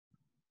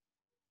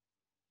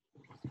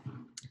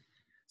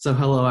So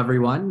hello,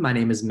 everyone. My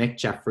name is Mick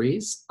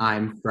Jeffries.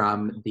 I'm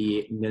from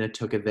the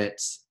Minnetonka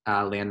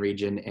land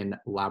region in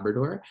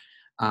Labrador.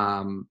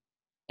 And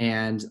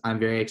I'm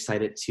very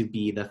excited to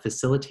be the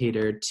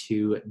facilitator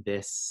to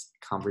this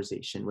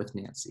conversation with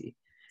Nancy.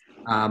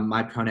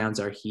 My pronouns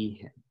are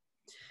he,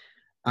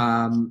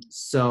 him.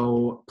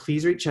 So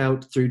please reach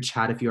out through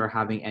chat if you are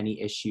having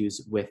any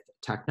issues with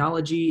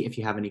technology. If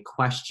you have any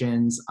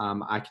questions,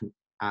 I can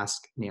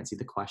ask Nancy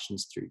the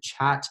questions through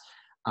chat.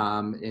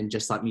 And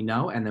just let me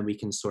know, and then we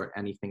can sort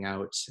anything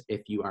out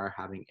if you are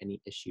having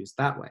any issues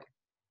that way.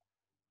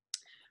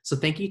 So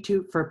thank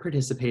you for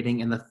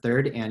participating in the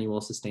 3rd annual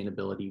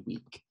Sustainability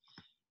Week.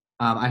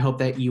 I hope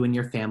that you and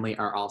your family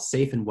are all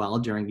safe and well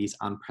during these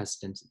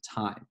unprecedented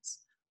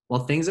times.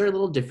 While things are a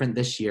little different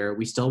this year,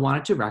 we still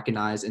wanted to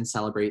recognize and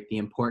celebrate the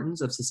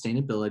importance of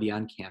sustainability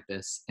on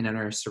campus and in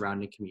our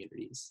surrounding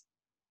communities.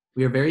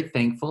 We are very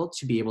thankful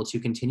to be able to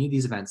continue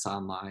these events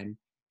online,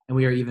 and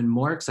we are even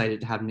more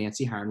excited to have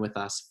Nancy Harn with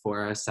us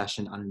for a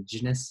session on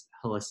Indigenous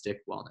Holistic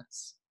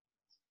Wellness.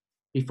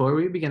 Before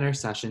we begin our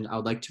session, I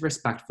would like to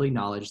respectfully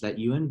acknowledge that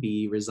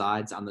UNB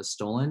resides on the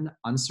stolen,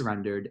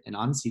 unsurrendered, and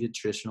unceded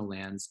traditional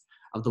lands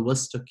of the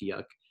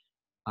Wistookiuk.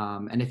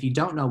 And if you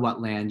don't know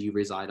what land you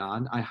reside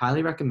on, I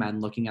highly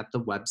recommend looking at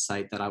the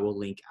website that I will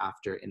link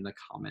after in the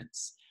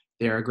comments.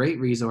 They are a great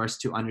resource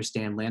to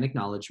understand land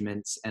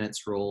acknowledgements and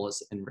its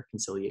roles in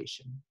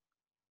reconciliation.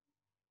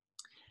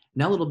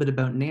 Now a little bit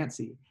about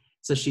Nancy.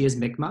 So she is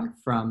Mi'kmaq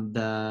from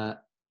the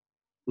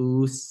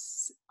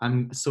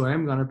I'm sorry,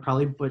 I'm gonna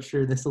probably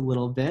butcher this a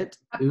little bit.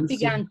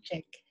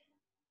 Akpiganchik.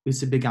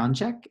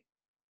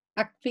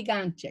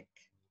 Akpiganchik?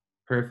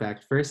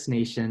 Perfect. First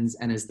Nations,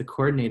 and is the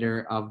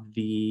coordinator of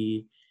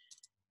the,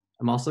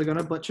 I'm also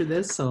gonna butcher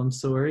this, so I'm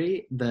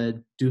sorry,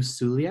 the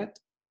Dusuliet?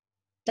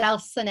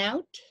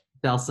 Dalsanaut,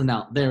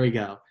 there we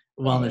go.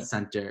 Wellness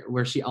Center,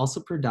 where she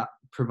also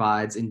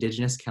provides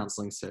Indigenous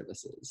counseling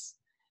services.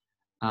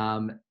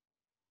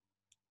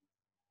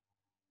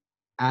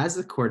 As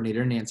a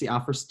coordinator, Nancy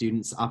offers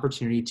students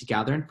opportunity to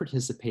gather and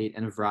participate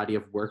in a variety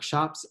of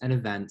workshops and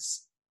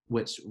events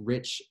which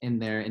rich in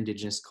their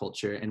Indigenous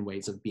culture and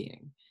ways of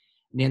being.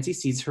 Nancy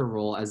sees her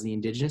role as the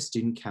Indigenous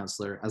student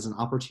counselor as an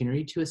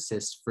opportunity to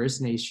assist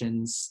First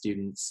Nations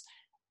students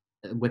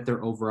with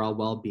their overall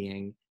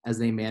well-being as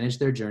they manage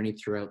their journey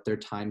throughout their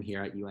time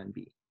here at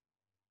UNB.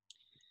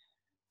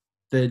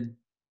 The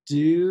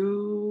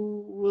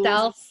Dalsanaut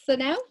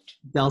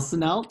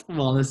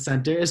Wellness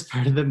Center is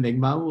part of the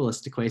Mi'kmaq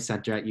Wolastoqey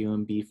Center at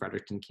UNB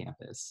Fredericton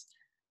campus.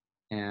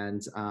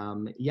 And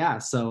yeah,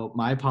 so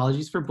my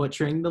apologies for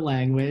butchering the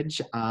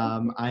language.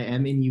 I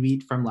am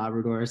Inuit from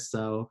Labrador,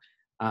 so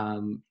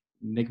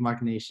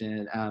Mi'kmaq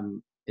Nation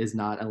is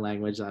not a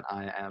language that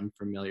I am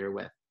familiar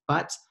with.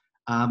 But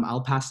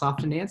I'll pass it off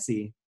to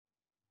Nancy.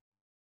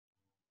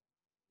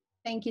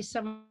 Thank you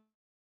so much.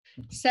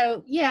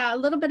 So yeah, a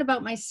little bit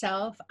about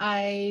myself.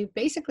 I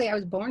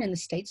was born in the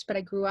States, but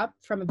I grew up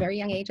from a very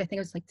young age. I think I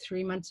was like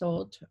 3 months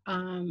old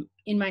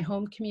in my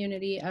home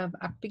community of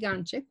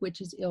Akpiganchik, which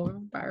is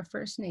Ilbar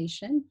First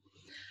Nation.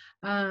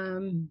 I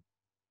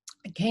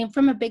came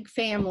from a big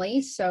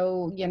family,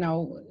 so,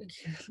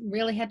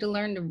 really had to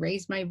learn to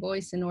raise my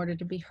voice in order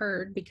to be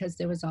heard because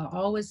there was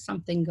always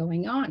something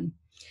going on.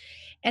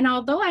 And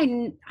although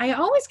I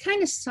always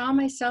kind of saw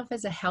myself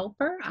as a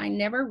helper, I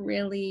never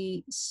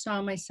really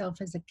saw myself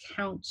as a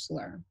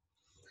counselor.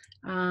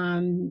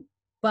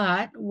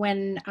 But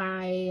when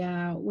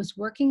I was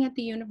working at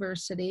the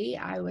university,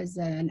 I was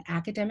an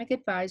academic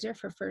advisor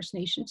for First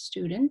Nation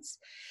students.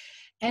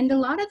 And a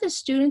lot of the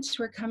students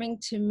were coming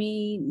to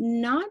me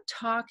not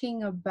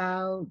talking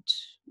about,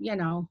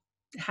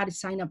 how to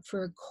sign up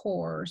for a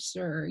course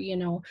or,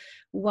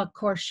 what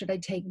course should I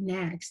take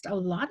next. A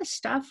lot of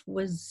stuff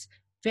was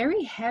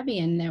very heavy,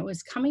 and it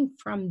was coming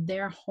from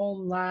their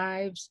home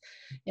lives.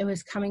 It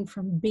was coming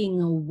from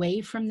being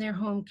away from their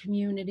home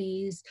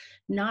communities,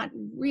 not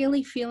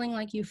really feeling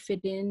like you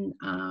fit in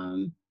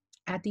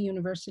at the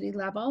university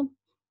level.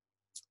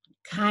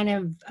 Kind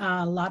of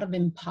a lot of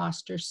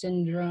imposter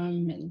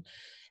syndrome,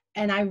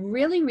 and I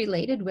really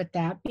related with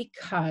that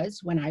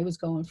because when I was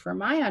going for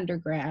my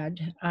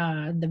undergrad,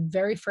 the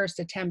very first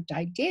attempt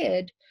I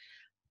did,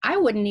 I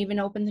wouldn't even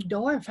open the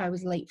door if I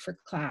was late for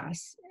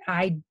class.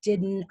 I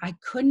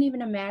couldn't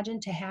even imagine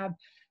to have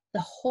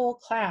the whole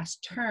class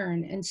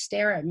turn and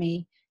stare at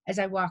me as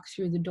I walked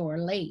through the door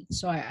late.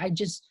 So I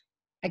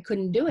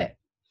couldn't do it.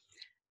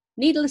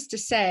 Needless to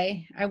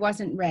say, I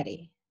wasn't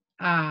ready.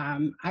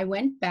 I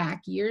went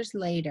back years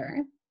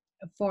later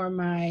for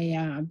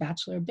my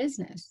Bachelor of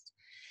Business.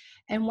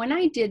 And when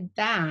I did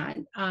that,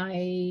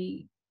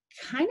 I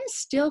kind of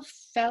still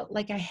felt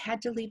like I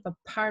had to leave a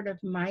part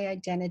of my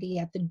identity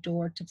at the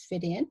door to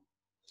fit in.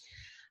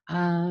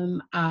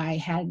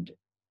 I had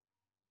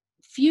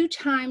few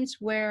times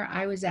where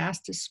I was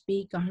asked to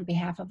speak on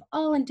behalf of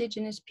all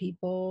Indigenous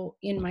people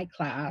in my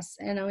class.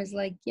 And I was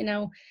like,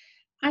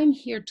 I'm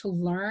here to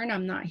learn.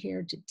 I'm not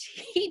here to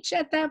teach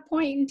at that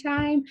point in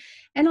time.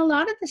 And a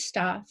lot of the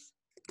stuff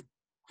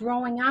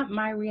growing up,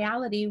 my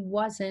reality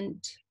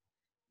wasn't,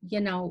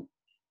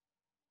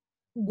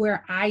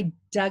 where I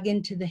dug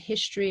into the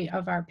history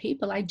of our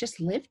people. I just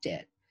lived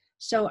it.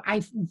 So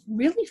I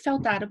really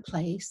felt out of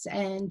place.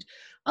 And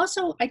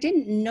also, I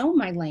didn't know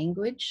my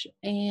language,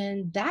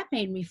 and that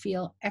made me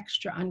feel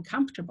extra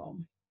uncomfortable.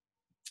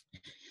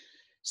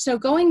 So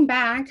going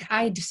back,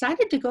 I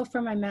decided to go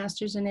for my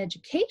master's in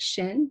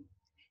education.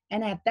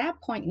 And at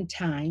that point in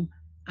time,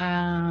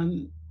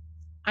 um,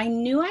 I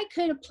knew I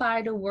could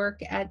apply to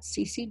work at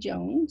CC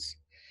Jones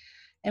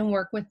and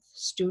work with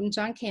students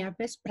on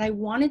campus, but I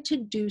wanted to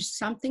do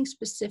something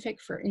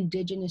specific for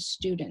Indigenous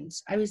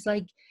students. I was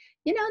like,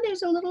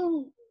 there's a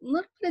little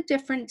bit of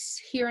difference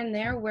here and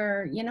there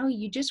where,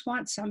 you just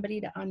want somebody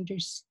to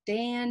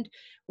understand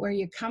where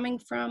you're coming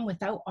from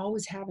without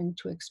always having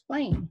to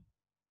explain.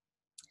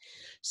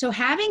 So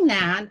having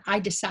that, I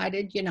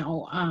decided,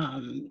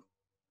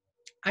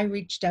 I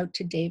reached out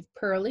to Dave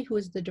Purley, who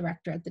was the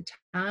director at the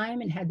time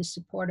and had the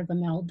support of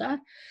Imelda,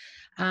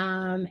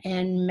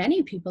 and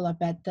many people up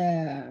at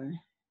the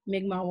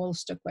Mi'kmaq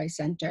Wolastoqey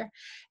Center,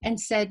 and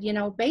said,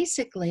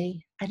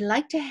 basically, I'd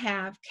like to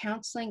have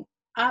counseling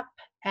up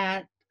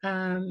at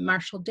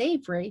Marshall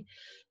Davery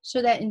so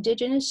that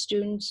Indigenous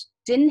students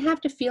didn't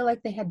have to feel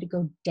like they had to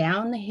go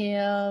down the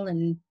hill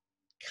and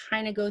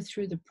kind of go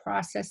through the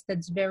process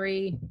that's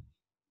very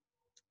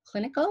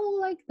clinical,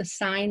 like the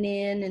sign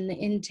in and the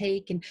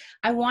intake. And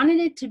I wanted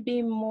it to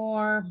be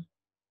more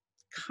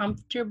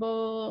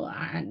comfortable.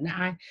 And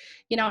I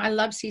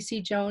love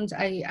CC Jones.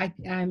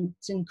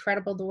 It's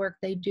incredible the work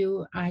they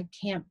do. I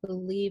can't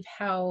believe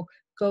how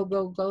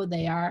go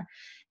they are.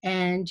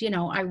 And,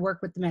 I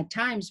work with them at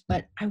times,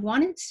 but I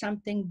wanted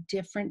something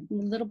different, a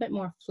little bit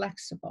more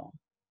flexible.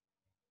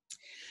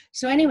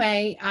 So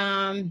anyway,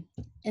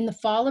 in the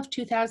fall of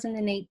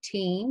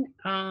 2018,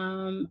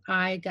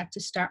 I got to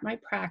start my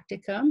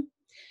practicum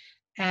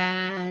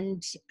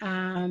and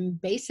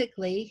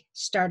basically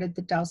started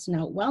the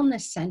Dulcinea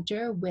Wellness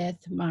Center with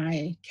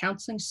my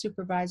counseling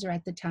supervisor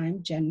at the time,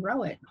 Jen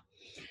Rowett.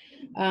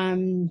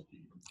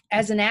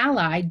 As an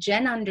ally,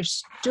 Jen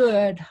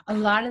understood a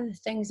lot of the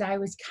things I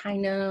was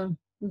kind of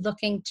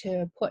looking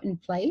to put in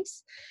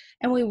place.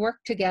 And we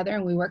worked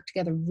together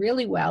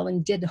really well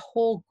and did the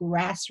whole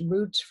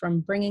grassroots from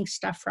bringing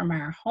stuff from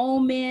our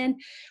home in.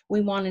 We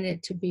wanted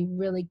it to be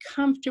really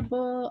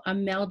comfortable.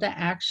 Imelda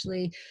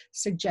actually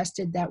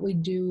suggested that we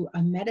do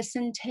a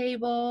medicine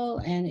table,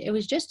 and it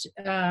was just,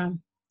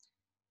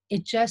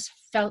 it just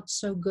felt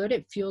so good.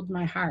 It fueled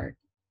my heart.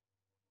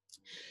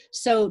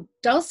 So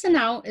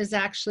Dulcinea is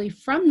actually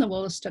from the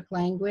Wolastoq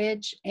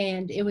language,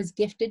 and it was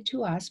gifted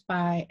to us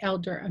by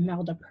Elder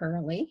Imelda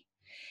Purley.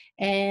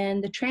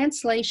 And the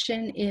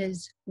translation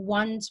is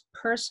one's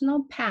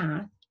personal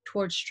path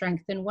towards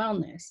strength and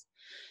wellness.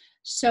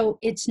 So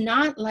it's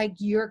not like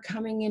you're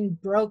coming in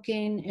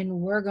broken and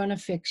we're going to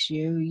fix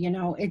you.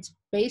 It's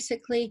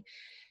basically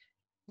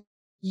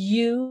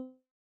you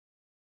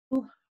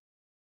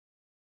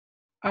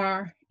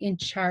are in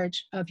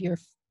charge of your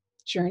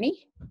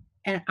journey.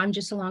 And I'm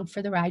just along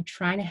for the ride,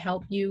 trying to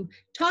help you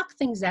talk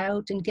things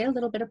out and get a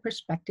little bit of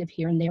perspective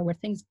here and there where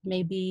things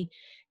may be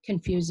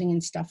confusing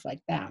and stuff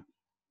like that.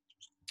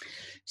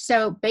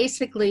 So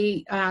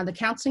basically, the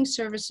counseling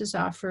services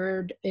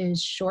offered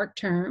is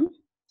short-term,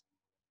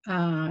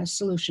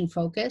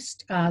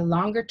 solution-focused,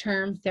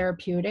 longer-term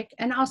therapeutic,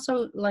 and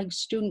also like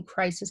student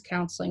crisis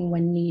counseling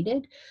when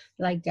needed.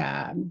 Like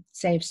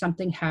say if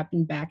something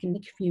happened back in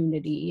the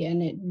community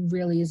and it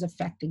really is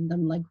affecting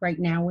them, like right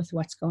now with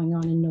what's going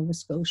on in Nova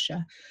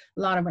Scotia,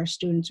 a lot of our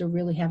students are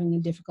really having a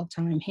difficult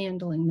time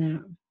handling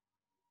that.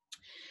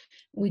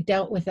 We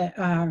dealt with it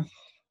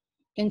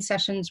in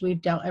sessions.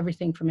 We've dealt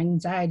everything from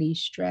anxiety,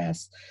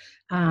 stress,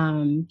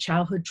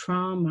 childhood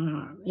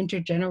trauma,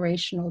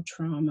 intergenerational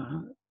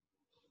trauma,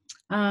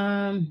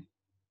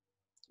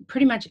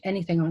 pretty much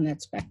anything on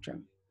that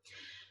spectrum.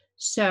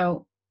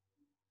 So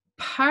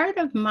part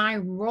of my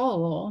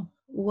role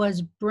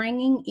was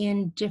bringing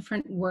in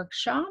different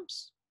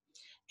workshops.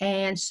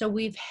 And so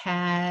we've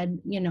had,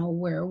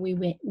 where we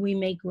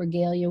make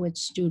regalia with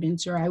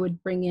students, or I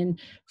would bring in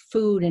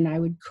food and I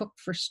would cook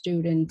for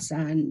students.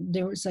 And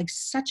there was like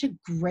such a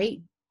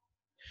great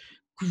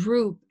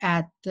group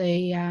at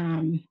the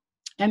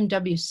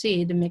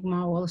MWC, the Mi'kmaq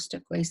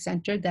Wolastoqey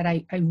Center, that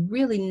I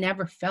really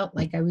never felt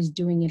like I was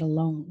doing it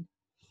alone.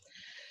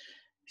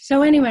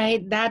 So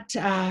anyway,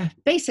 that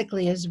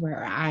basically is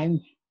where I'm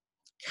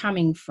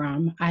coming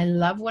from. I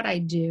love what I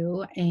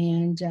do,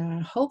 and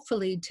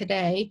hopefully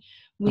today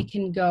we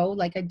can go,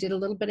 like I did a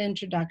little bit of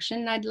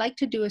introduction, I'd like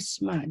to do a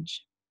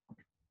smudge.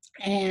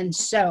 And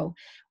so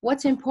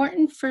what's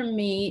important for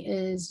me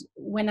is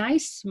when I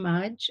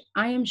smudge,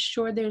 I am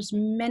sure there's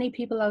many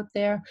people out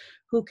there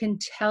who can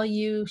tell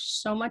you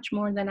so much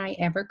more than I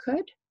ever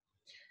could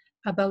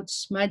about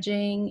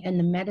smudging and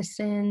the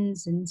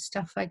medicines and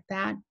stuff like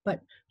that.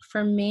 But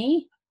for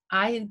me,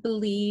 I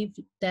believe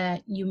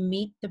that you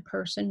meet the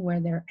person where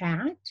they're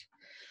at.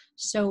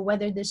 So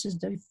whether this is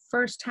the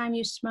first time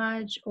you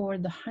smudge or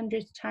the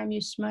 100th time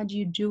you smudge,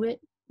 you do it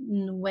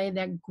in a way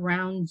that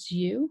grounds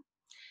you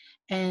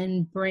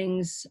and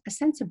brings a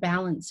sense of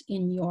balance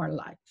in your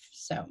life.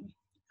 So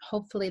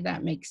hopefully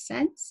that makes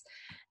sense.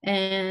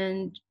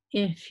 And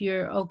if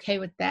you're okay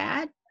with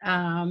that,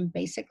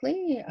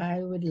 basically,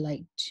 I would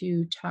like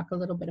to talk a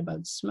little bit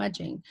about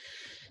smudging.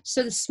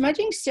 So the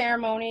smudging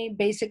ceremony,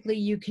 basically,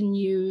 you can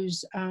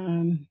use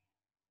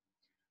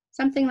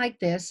something like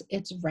this.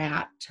 It's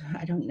wrapped.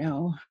 I don't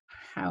know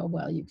how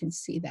well you can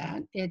see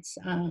that.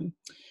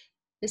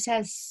 This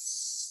has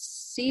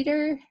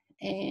cedar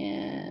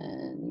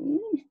and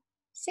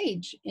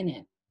sage in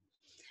it.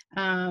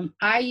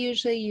 I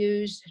usually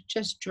use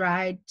just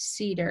dried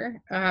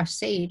cedar,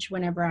 sage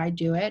whenever I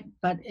do it,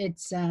 but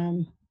it's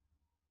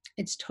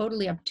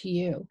totally up to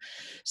you.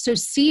 So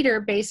cedar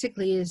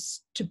basically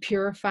is to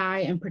purify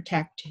and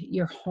protect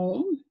your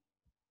home.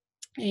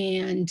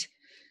 And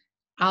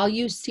I'll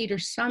use cedar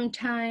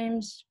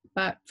sometimes,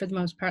 but for the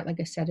most part, like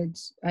I said,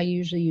 I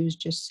usually use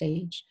just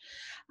sage.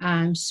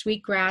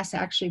 Sweetgrass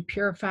actually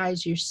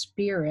purifies your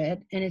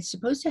spirit, and it's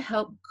supposed to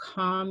help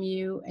calm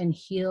you and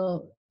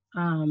heal,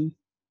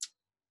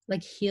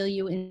 heal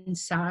you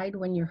inside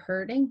when you're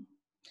hurting.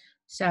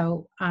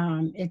 So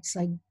it's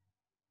kind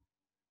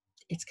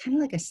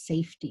of like a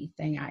safety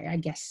thing, I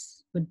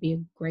guess would be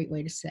a great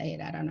way to say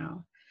it. I don't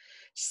know.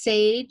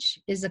 Sage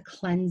is a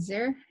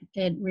cleanser.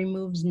 It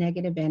removes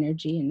negative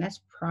energy, and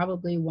that's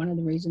probably one of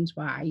the reasons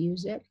why I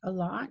use it a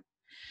lot.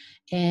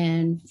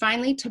 And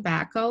finally,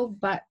 tobacco.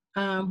 But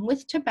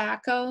with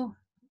tobacco,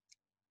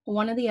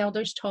 one of the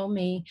elders told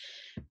me,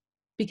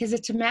 because the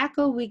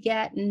tobacco we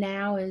get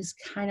now is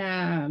kind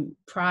of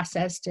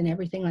processed and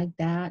everything like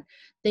that,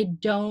 they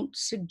don't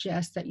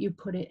suggest that you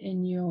put it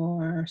in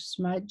your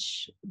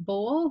smudge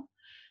bowl.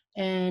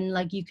 And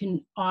like you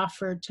can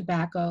offer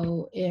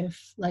tobacco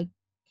if, like,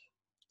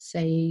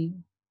 say,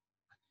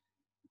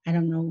 I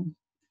don't know,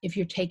 if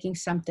you're taking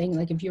something,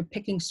 like if you're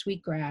picking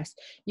sweetgrass,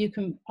 you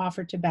can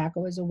offer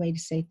tobacco as a way to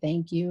say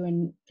thank you,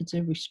 and it's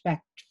a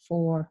respect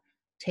for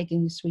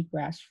taking the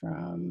sweetgrass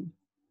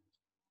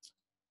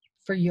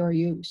for your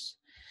use.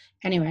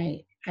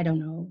 Anyway, I don't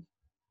know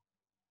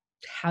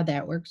how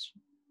that works,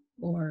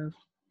 or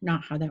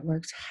not how that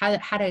works, how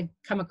to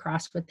come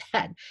across with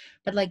that.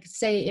 But like,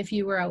 say if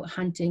you were out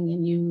hunting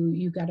and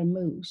you got a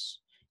moose,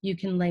 you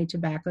can lay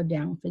tobacco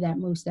down for that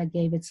moose that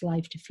gave its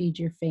life to feed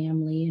your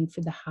family, and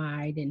for the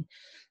hide and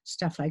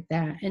stuff like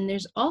that. And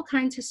there's all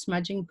kinds of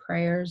smudging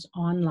prayers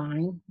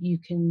online. You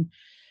can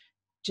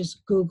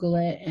just Google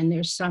it, and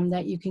there's some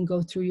that you can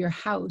go through your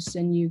house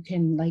and you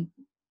can, like,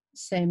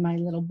 say my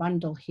little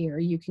bundle here,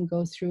 you can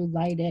go through,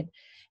 light it,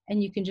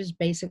 and you can just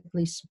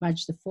basically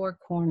smudge the four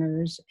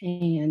corners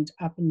and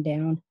up and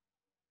down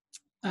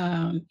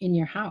in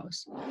your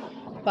house.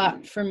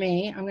 But for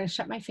me, I'm going to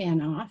shut my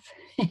fan off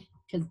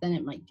because then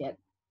it might get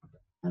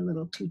a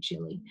little too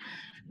chilly.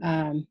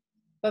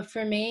 But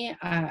for me,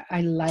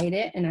 I light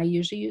it, and I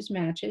usually use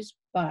matches,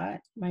 but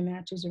my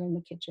matches are in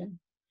the kitchen.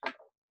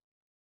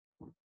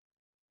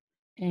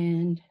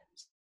 And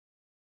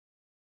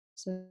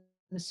so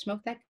the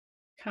smoke that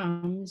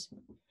comes,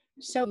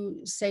 so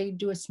say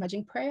do a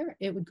smudging prayer,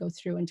 it would go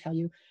through and tell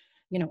you,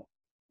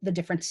 the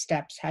different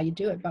steps, how you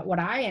do it. But what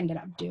I ended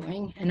up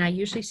doing, and I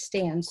usually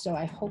stand, so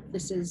I hope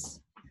this is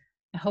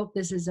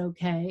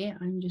okay.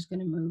 I'm just going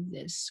to move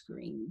this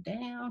screen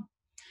down.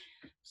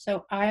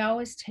 So I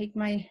always take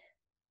my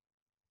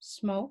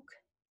smoke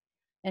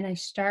and I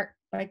start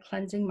by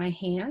cleansing my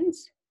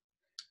hands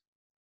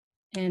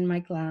and my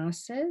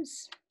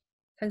glasses,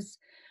 because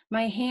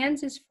my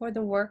hands is for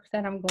the work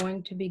that I'm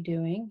going to be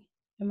doing,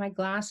 and my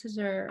glasses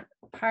are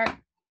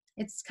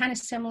it's kind of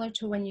similar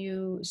to when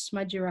you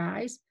smudge your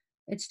eyes.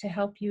 It's to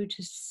help you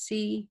to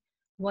see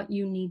what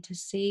you need to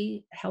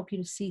see, help you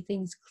to see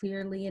things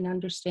clearly and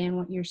understand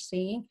what you're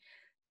seeing.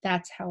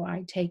 That's how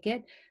I take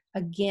it.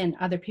 Again,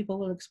 other people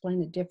will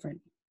explain it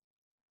different.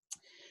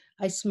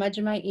 I smudge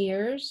my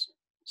ears,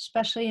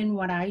 especially in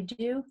what I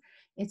do.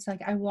 It's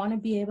like I want to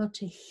be able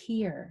to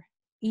hear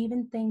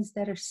even things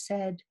that are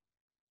said,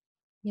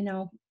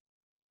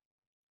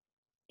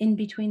 in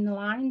between the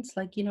lines,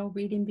 like,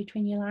 read in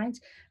between your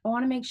lines. I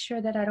want to make sure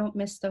that I don't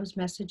miss those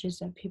messages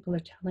that people are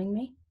telling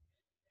me.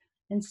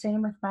 And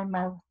same with my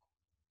mouth.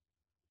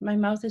 My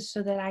mouth is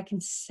so that I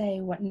can say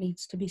what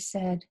needs to be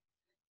said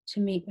to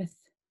meet with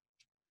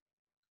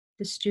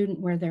the student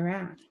where they're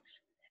at.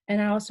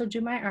 And I also do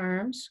my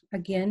arms.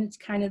 Again, it's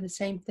kind of the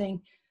same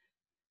thing.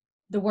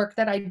 The work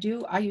that I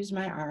do, I use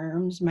my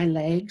arms, my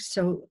legs.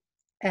 So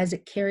as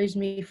it carries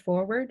me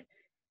forward,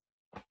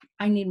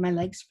 I need my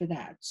legs for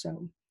that.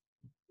 So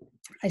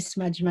I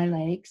smudge my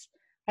legs.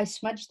 I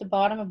smudge the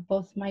bottom of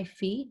both my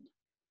feet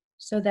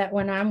so that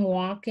when I'm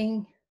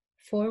walking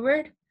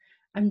forward,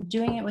 I'm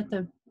doing it with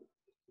the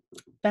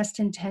best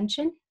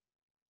intention,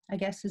 I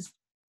guess is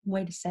the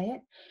way to say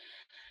it.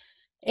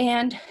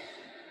 And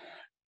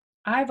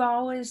I've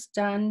always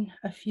done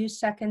a few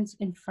seconds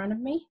in front of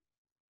me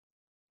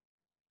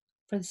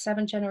for the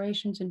 7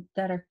 generations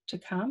that are to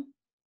come,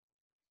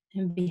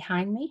 and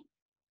behind me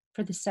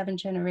for the 7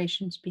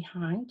 generations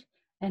behind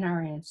and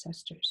our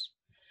ancestors.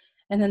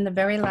 And then the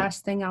very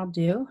last thing I'll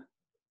do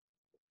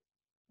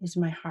is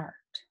my heart.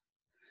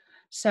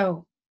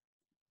 So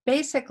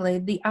basically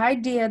the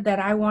idea that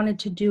I wanted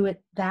to do it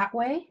that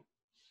way,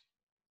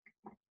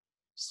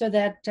 so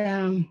that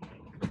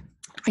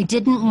I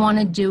didn't want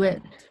to do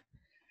it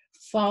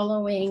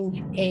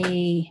following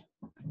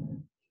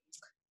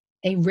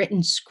a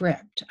written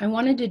script. I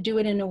wanted to do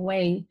it in a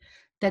way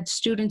that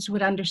students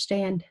would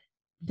understand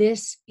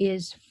this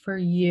is for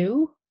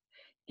you.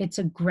 It's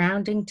a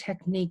grounding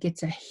technique.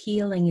 It's a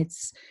healing.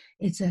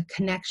 It's a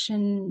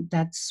connection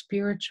that's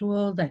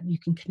spiritual, that you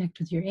can connect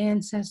with your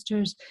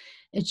ancestors.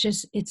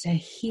 It's a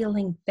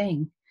healing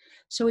thing.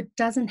 So it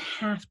doesn't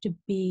have to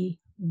be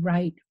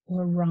right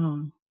or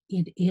wrong.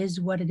 It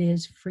is what it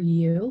is for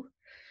you.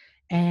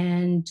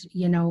 And,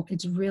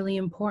 it's really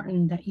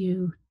important that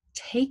you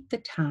take the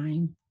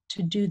time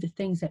to do the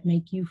things that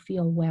make you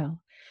feel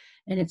well.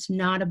 And it's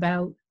not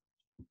about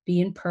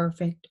being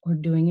perfect or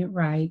doing it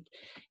right.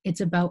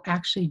 It's about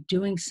actually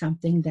doing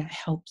something that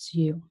helps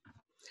you.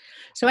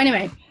 So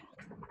anyway,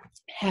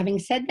 having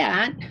said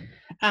that,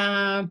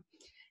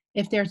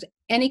 if there's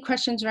any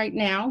questions right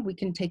now, we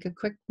can take a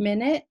quick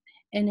minute.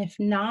 And if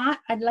not,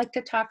 I'd like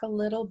to talk a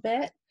little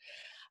bit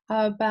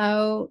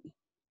about,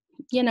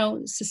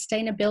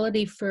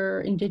 sustainability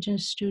for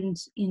Indigenous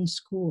students in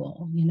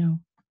school,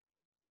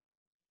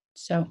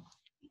 So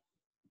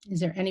is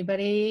there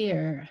anybody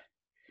or...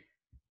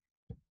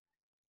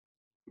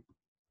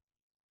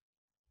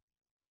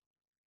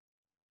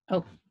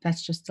 Oh,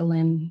 that's just a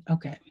Lynn.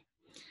 Okay.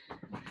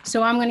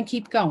 So I'm going to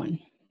keep going.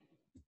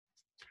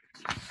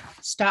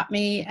 Stop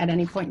me at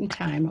any point in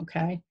time,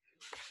 okay?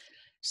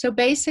 So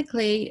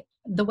basically,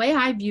 the way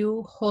I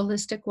view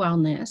holistic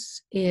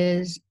wellness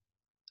is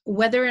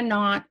whether or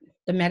not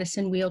the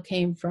medicine wheel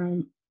came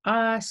from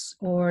us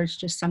or it's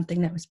just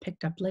something that was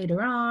picked up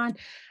later on.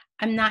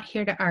 I'm not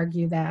here to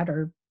argue that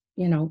or,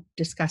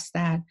 discuss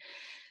that.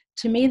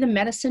 To me, the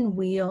medicine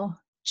wheel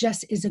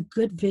just is a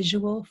good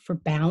visual for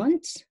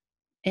balance.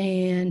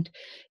 And,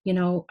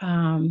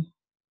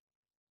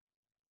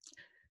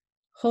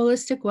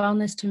 holistic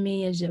wellness to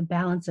me is a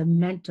balance of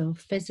mental,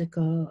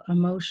 physical,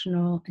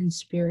 emotional, and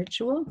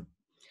spiritual.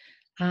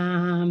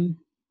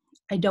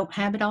 I don't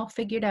have it all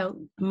figured out.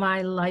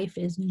 My life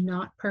is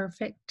not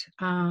perfect.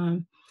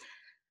 I'm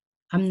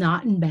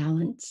not in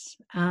balance.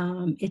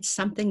 It's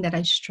something that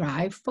I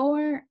strive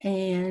for,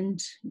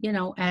 and,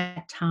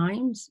 at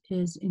times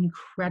is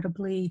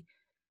incredibly,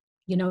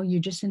 you're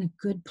just in a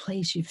good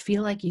place. You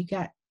feel like you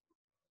got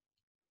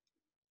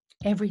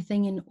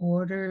everything in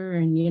order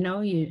and,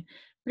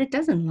 but it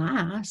doesn't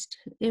last.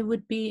 It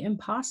would be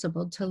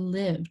impossible to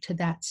live to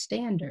that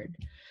standard.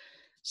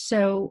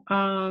 So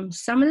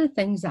some of the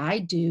things I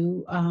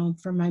do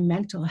for my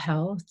mental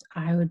health,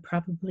 I would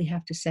probably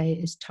have to say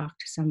is talk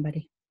to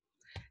somebody.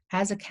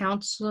 As a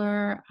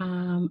counselor,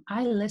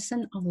 I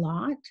listen a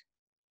lot,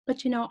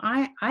 but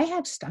I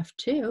have stuff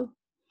too.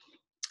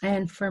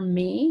 And for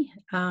me,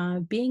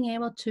 being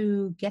able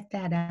to get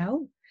that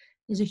out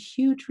is a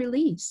huge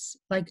release.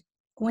 Like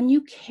when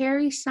you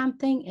carry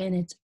something and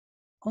it's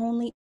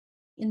only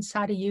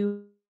inside of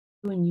you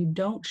and you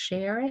don't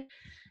share it,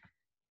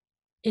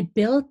 it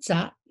builds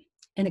up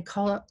and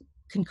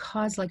can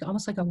cause like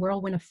almost like a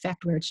whirlwind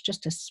effect where it's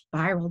just a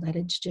spiral that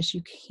it's just,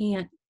 you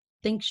can't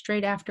think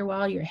straight after a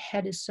while. Your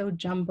head is so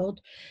jumbled.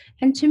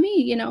 And to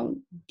me,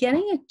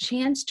 getting a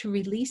chance to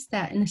release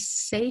that in a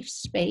safe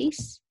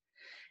space,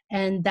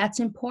 and that's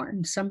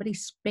important. Somebody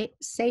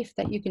safe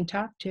that you can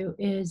talk to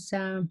is,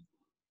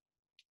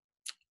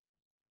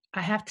 I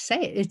have to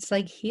say, it's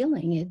like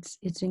healing.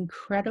 It's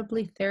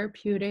incredibly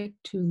therapeutic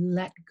to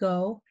let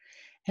go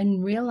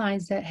and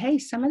realize that, hey,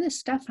 some of this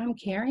stuff I'm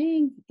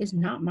carrying is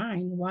not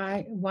mine.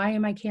 Why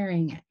am I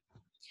carrying it?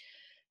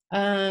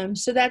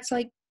 So that's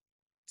like,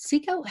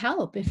 seek out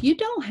help. If you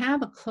don't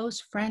have a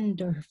close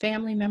friend or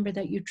family member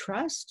that you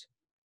trust,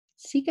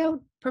 seek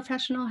out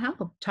professional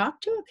help.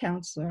 Talk to a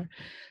counselor.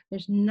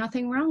 There's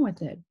nothing wrong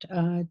with it.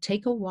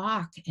 Take a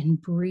walk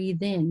and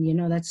breathe in.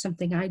 That's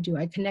something I do.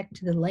 I connect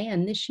to the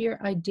land. This year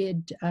I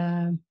did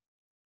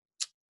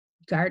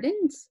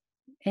gardens,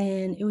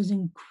 and it was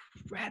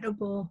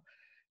incredible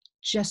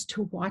just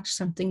to watch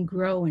something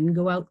grow and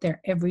go out there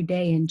every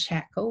day and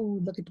check, oh,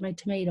 look at my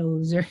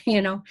tomatoes, or,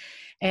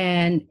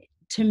 and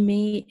to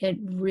me, it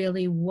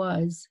really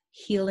was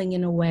healing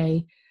in a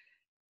way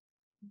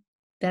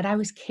that I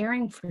was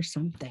caring for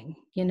something,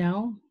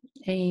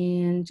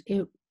 and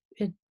it,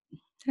 I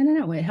don't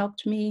know, it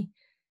helped me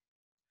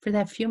for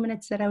that few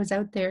minutes that I was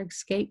out there,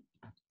 escape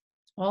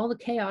all the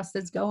chaos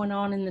that's going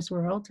on in this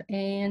world,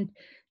 and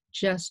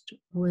just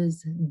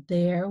was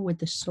there with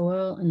the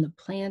soil and the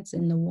plants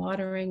and the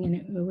watering, and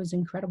it was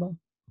incredible.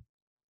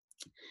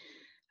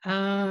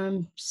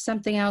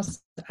 Something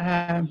else,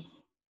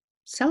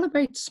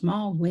 celebrate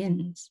small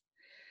wins.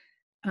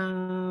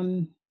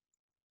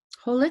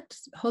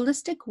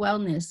 Holistic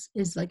wellness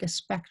is like a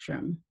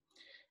spectrum,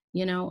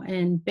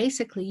 and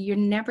basically you're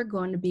never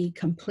going to be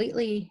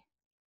completely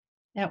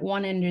at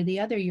one end or the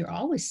other. You're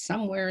always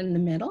somewhere in the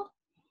middle.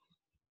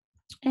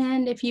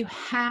 And if you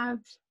have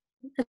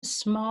a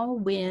small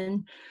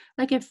win,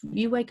 like if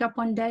you wake up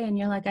one day and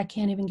you're like, I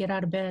can't even get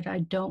out of bed,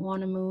 I don't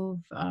want to move,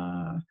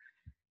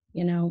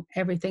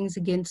 everything's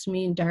against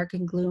me and dark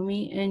and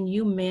gloomy, and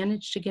you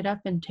manage to get up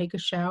and take a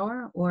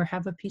shower or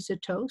have a piece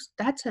of toast,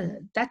 that's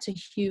a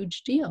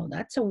huge deal.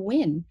 That's a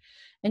win.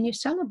 And you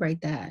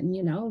celebrate that.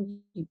 And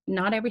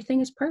not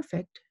everything is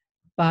perfect,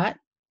 but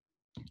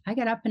I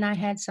got up and I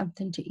had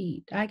something to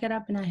eat. I got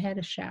up and I had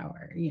a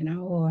shower,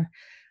 or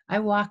I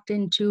walked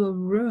into a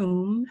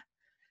room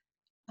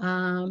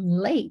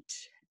late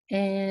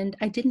and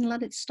I didn't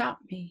let it stop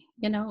me.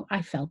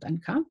 I felt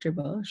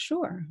uncomfortable,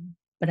 sure,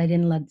 but I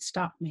didn't let it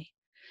stop me.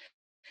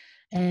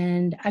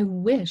 And I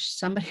wish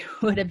somebody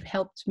would have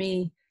helped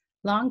me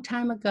long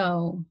time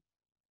ago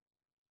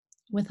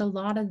with a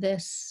lot of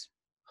this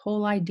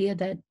whole idea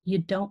that you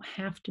don't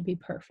have to be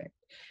perfect.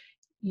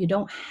 You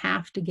don't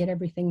have to get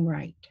everything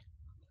right.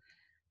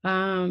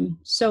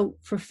 So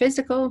for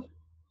physical,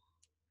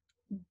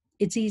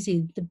 it's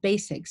easy. The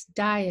basics: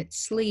 diet,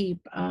 sleep,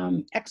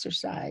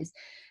 exercise.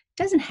 It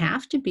doesn't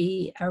have to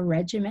be a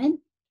regimen.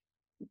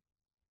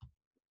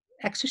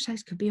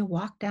 Exercise could be a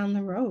walk down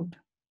the road.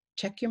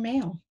 Check your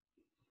mail.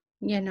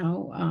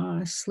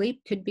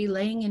 Sleep could be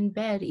laying in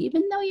bed,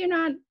 even though you're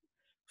not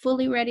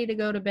fully ready to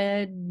go to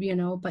bed,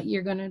 but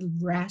you're going to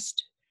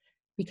rest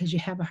because you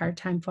have a hard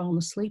time falling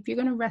asleep. You're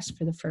going to rest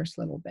for the first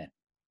little bit.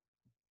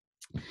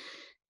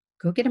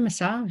 Go get a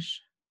massage.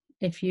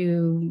 If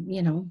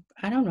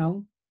I don't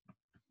know.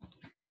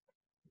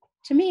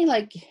 To me,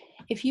 like,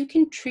 if you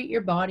can treat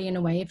your body in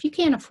a way, if you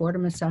can't afford a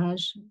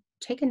massage,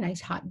 take a nice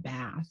hot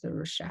bath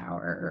or a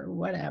shower or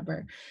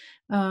whatever.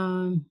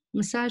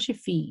 Massage your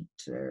feet,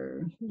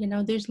 or,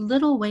 there's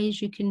little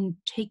ways you can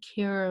take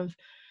care of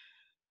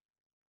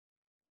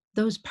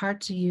those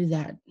parts of you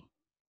that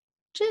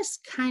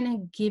just kind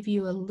of give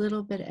you a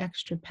little bit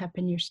extra pep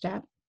in your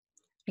step,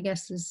 I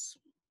guess is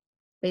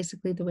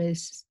basically the way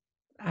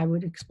I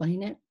would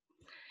explain it.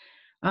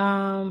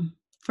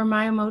 For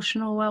my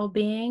emotional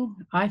well-being,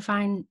 I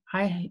find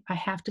I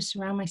have to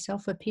surround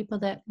myself with people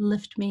that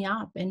lift me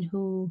up and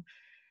who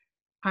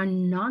are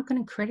not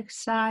going to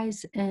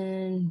criticize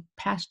and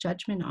pass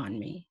judgment on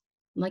me.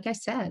 Like I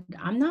said,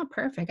 I'm not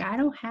perfect. I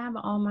don't have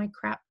all my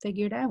crap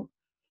figured out,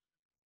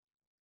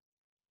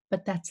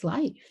 but that's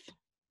life.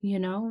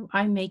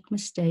 I make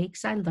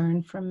mistakes. I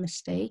learn from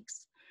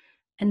mistakes.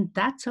 And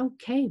that's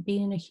okay.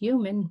 Being a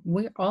human,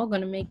 we're all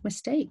going to make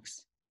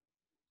mistakes.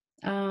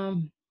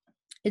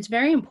 It's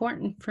very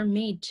important for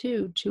me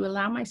too to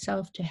allow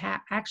myself to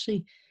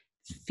actually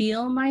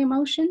feel my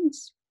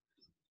emotions.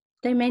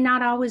 They may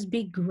not always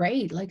be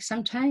great. Like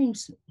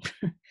sometimes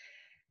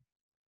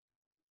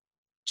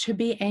to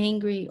be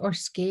angry or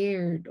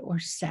scared or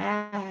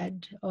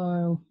sad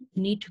or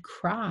need to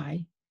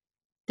cry,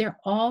 they're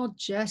all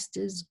just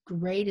as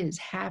great as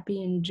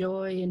happy and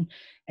joy, and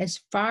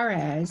as far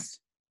as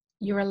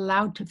you're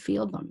allowed to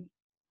feel them.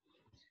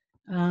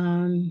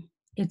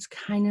 It's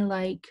kind of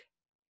like,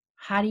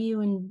 how do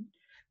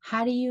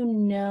you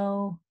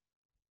know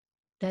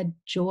that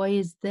joy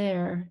is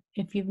there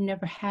if you've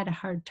never had a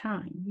hard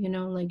time?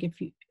 Like,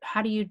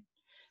 how do you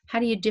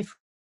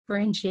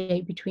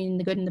differentiate between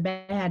the good and the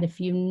bad if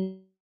you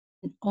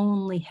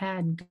only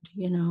had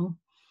good?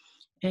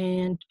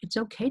 And it's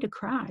okay to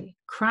cry.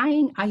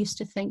 Crying, I used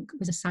to think,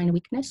 was a sign of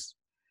weakness.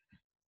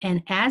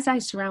 And as I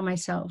surround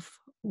myself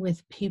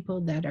with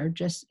people that are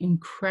just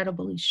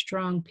incredibly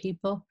strong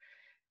people,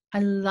 I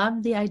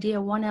love the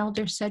idea. One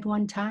elder said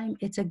one time,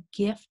 it's a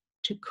gift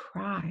to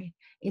cry.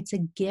 It's a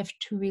gift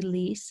to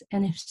release.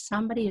 And if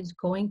somebody is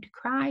going to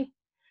cry,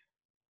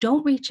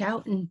 don't reach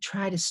out and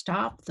try to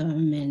stop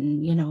them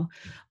and,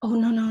 oh,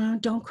 no, no, no,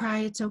 don't cry.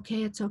 It's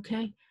okay. It's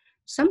okay.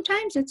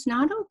 Sometimes it's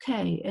not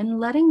okay. And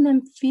letting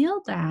them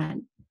feel that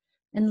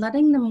and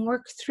letting them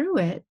work through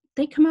it,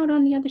 they come out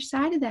on the other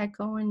side of that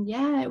going,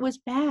 yeah, it was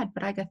bad,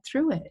 but I got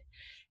through it.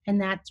 And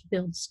that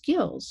builds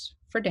skills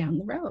for down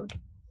the road.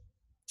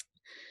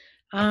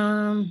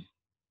 I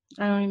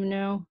don't even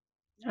know.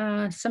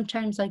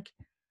 Sometimes, like,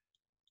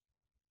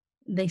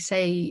 they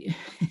say,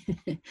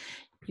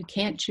 you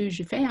can't choose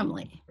your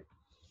family.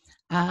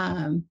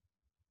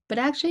 But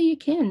actually you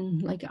can.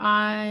 Like,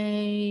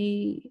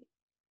 I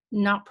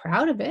not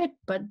proud of it,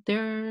 but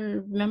there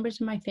are members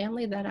of my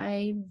family that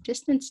I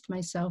distanced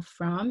myself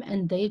from,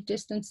 and they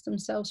distanced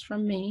themselves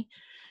from me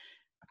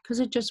because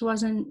it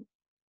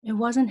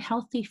wasn't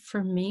healthy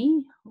for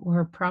me,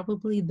 or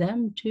probably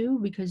them too,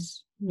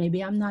 because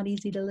maybe I'm not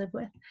easy to live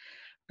with.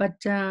 But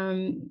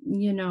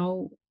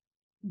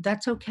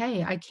that's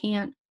okay. I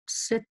can't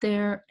sit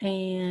there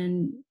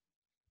and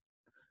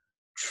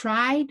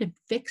try to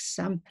fix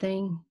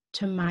something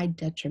to my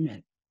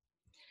detriment.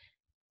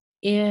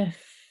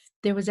 If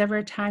there was ever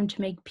a time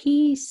to make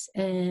peace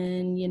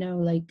and,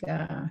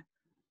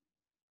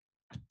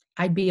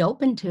 I'd be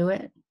open to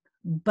it,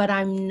 but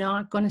I'm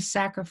not going to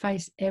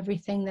sacrifice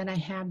everything that I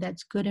have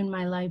that's good in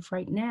my life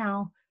right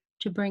now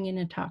to bring in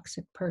a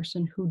toxic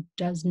person who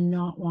does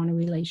not want a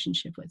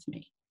relationship with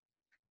me.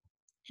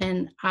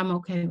 And I'm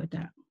okay with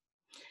that.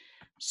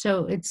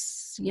 So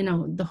it's,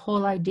 the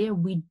whole idea,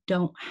 we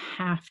don't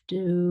have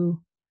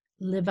to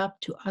live up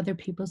to other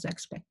people's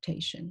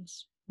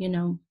expectations.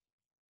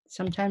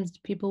 Sometimes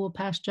people will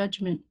pass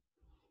judgment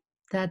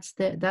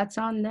That's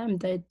on them.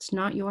 That's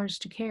not yours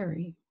to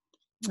carry.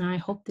 I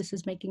hope this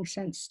is making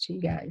sense to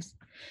you guys.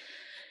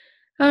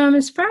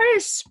 As far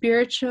as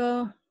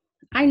spiritual,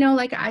 I know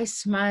like I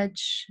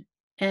smudge,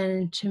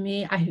 and to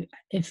me, I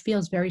it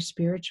feels very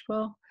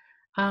spiritual.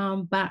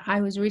 But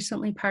I was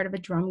recently part of a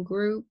drum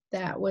group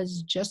that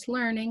was just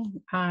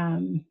learning.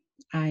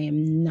 I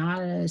am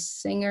not a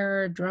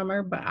singer or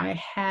drummer, but I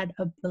had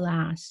a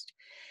blast.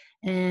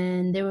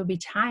 And there would be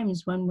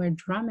times when we're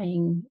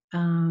drumming,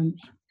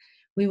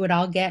 we would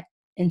all get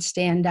and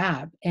stand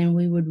up, and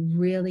we would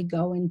really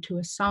go into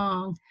a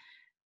song,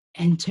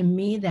 and to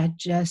me, that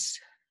just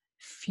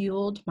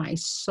fueled my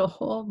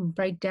soul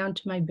right down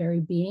to my very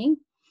being.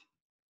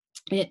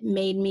 It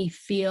made me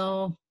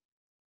feel,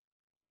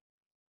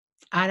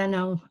 I don't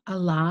know,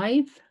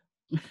 alive,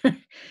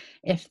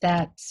 if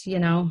that's,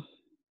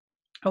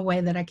 a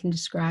way that I can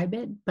describe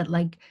it. But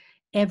like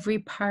every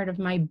part of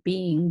my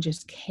being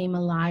just came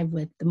alive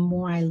with the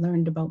more I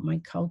learned about my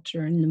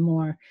culture and the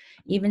more,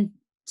 even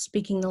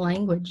speaking the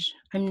language.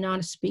 I'm not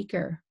a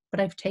speaker, but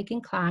I've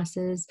taken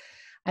classes.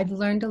 I've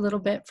learned a little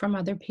bit from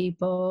other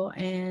people.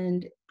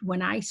 And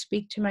when I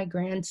speak to my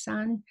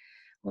grandson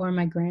or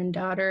my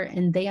granddaughter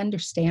and they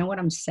understand what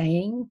I'm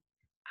saying,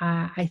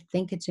 I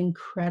think it's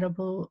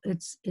incredible.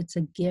 It's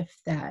a gift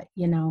that,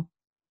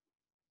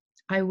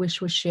 I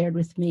wish was shared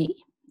with me.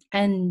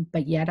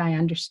 But yet I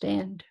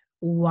understand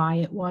why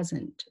it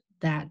wasn't.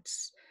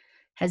 That's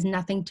has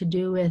nothing to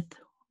do with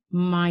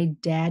my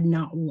dad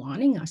not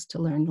wanting us to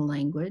learn the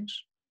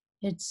language.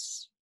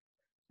 It's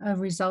a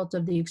result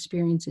of the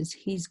experiences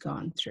he's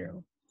gone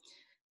through.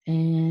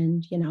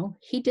 And,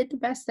 he did the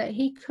best that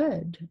he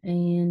could.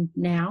 And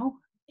now,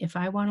 if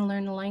I want to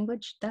learn the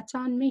language, that's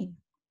on me.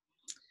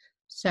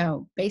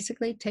 So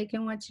basically,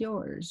 taking what's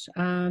yours.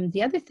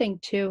 The other thing,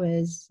 too,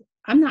 is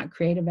I'm not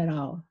creative at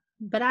all,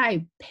 but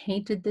I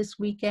painted this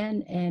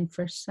weekend, and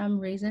for some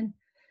reason,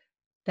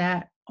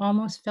 that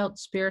almost felt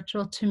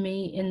spiritual to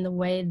me in the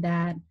way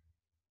that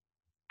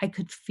I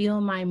could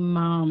feel my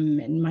mom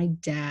and my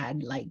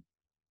dad like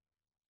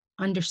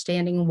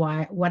understanding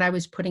why what I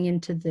was putting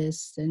into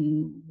this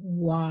and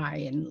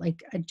why. And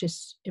like,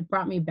 it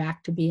brought me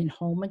back to being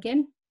home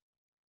again.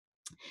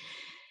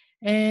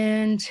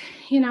 And,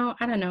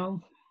 I don't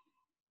know,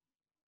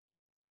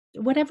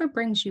 whatever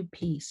brings you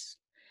peace.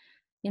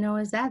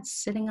 Is that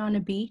sitting on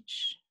a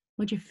beach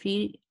with your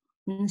feet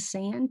in the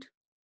sand?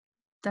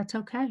 That's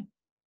okay.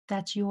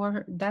 That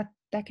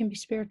can be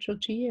spiritual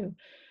to you.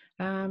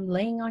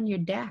 Laying on your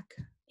deck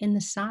in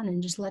the sun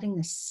and just letting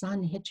the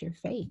sun hit your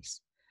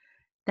face.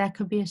 That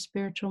could be a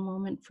spiritual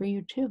moment for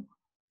you too.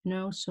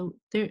 So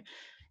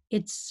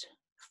it's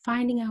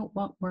finding out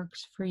what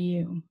works for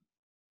you.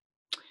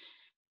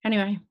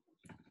 Anyway,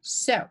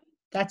 so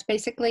that's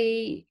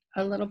basically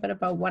a little bit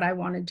about what I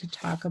wanted to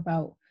talk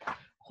about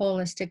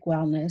holistic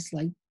wellness.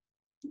 Like,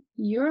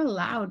 you're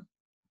allowed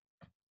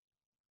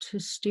to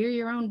steer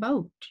your own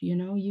boat.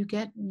 You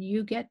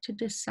get to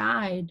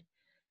decide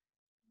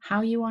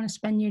how you want to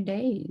spend your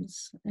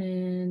days.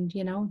 And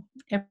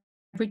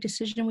every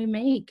decision we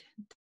make,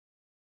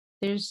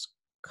 there's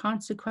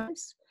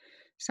consequence.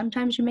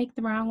 Sometimes you make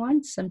the wrong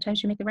ones,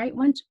 sometimes you make the right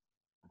ones,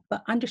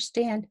 but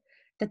understand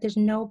that there's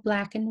no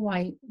black and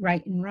white,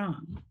 right and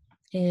wrong.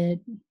 It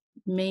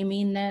may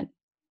mean that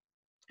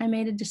I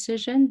made a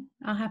decision,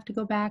 I'll have to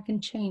go back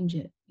and change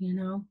it.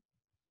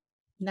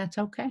 That's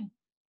okay.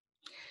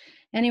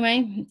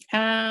 Anyway,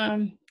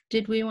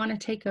 did we want to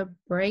take a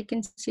break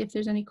and see if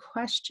there's any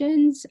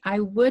questions? I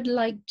would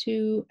like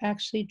to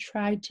actually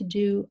try to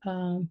do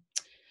a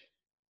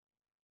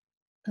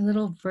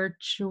little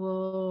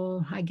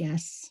virtual, I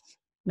guess,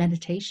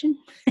 meditation.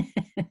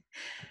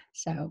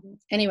 So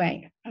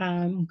anyway,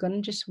 I'm going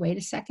to just wait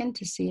a second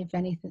to see if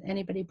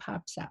anybody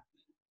pops up.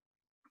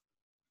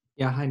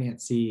 Yeah, hi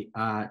Nancy.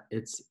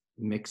 It's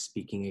Mick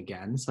speaking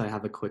again. So I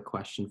have a quick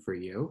question for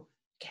you.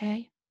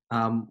 Okay.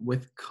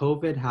 With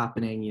COVID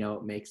happening,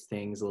 it makes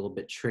things a little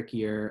bit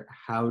trickier.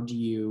 How do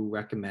you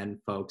recommend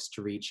folks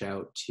to reach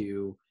out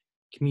to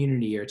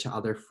community or to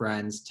other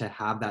friends to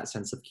have that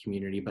sense of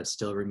community but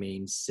still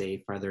remain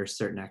safe? Are there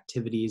certain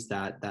activities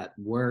that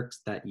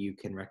works that you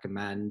can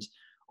recommend,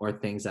 or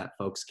things that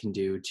folks can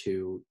do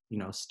to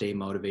stay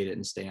motivated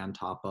and stay on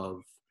top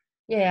of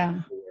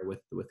Yeah.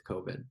 with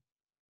COVID?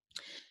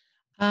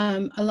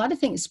 A lot of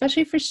things,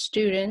 especially for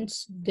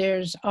students,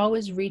 there's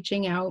always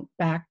reaching out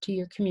back to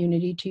your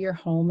community, to your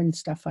home and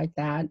stuff like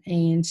that,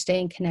 and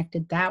staying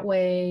connected that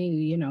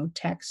way,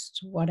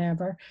 text,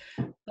 whatever.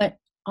 But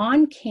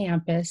on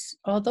campus,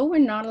 although we're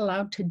not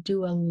allowed to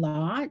do a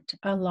lot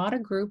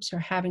of groups are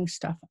having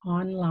stuff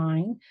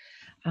online.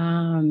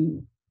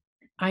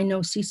 I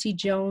know CC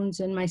Jones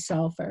and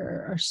myself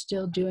are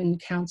still doing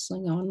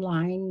counseling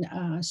online.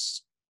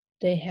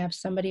 They have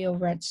somebody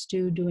over at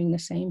STU doing the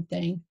same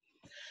thing.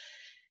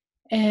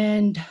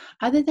 And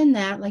other than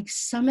that, like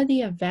some of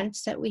the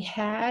events that we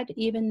had,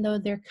 even though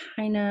they're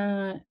kind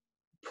of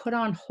put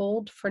on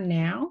hold for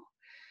now,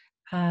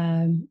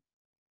 um,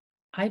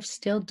 I've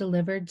still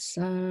delivered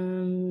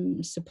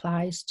some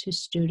supplies to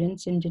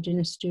students,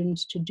 Indigenous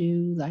students, to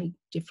do like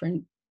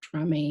different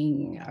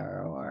drumming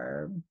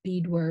or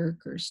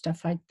beadwork or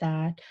stuff like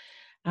that.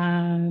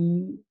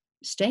 Um,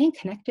 Staying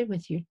connected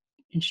with your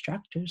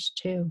instructors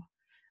too.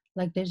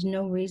 Like, there's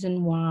no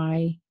reason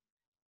why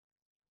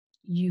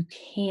you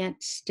can't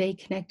stay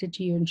connected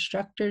to your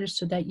instructors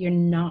so that you're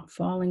not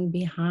falling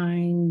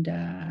behind,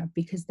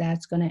 because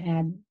that's going to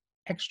add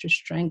extra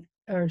strength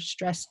or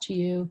stress to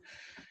you.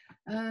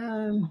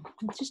 I'm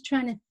just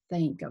trying to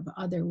think of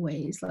other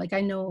ways. Like, I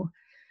know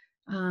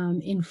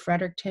in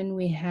Fredericton,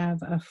 we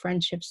have a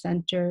friendship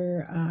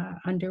center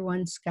under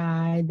one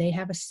sky. They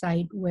have a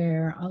site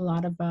where a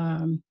lot of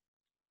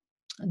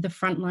the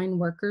frontline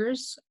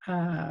workers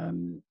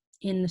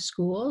in the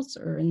schools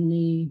or in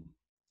the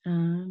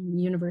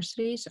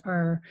universities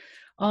are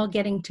all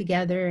getting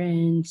together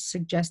and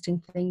suggesting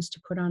things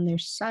to put on their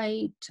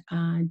site,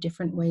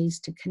 different ways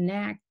to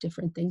connect,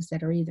 different things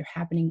that are either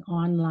happening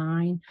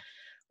online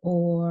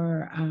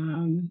or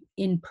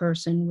in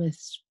person with,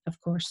 of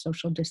course,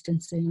 social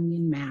distancing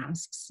and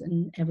masks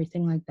and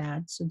everything like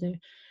that. So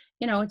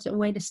it's a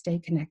way to stay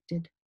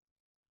connected.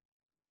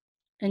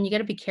 And you got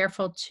to be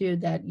careful too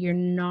that you're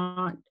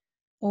not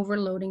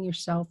overloading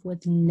yourself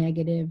with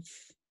negative,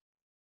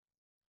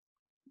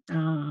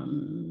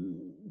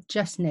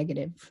 just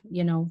negative.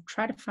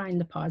 Try to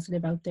find the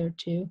positive out there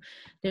too.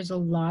 There's a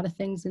lot of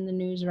things in the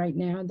news right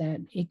now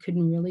that it could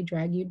really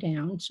drag you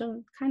down.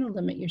 So kind of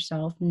limit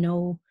yourself,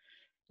 know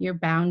your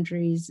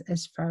boundaries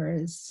as far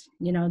as,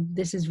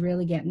 this is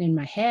really getting in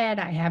my head.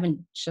 I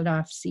haven't shut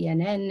off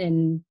CNN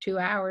in 2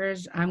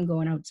 hours. I'm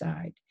going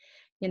outside.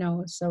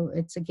 So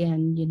it's,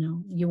 again,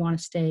 you want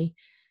to stay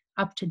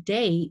up to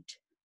date,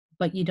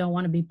 but you don't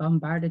want to be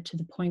bombarded to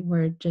the point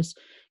where it just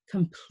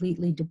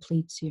completely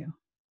depletes you.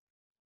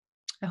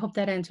 I hope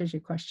that answers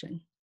your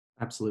question.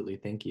 Absolutely.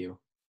 Thank you.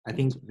 I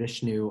Thank think you.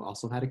 Vishnu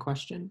also had a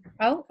question.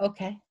 Oh,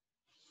 okay.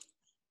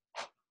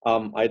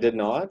 I did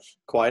not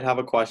quite have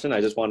a question.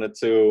 I just wanted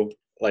to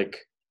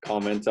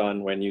comment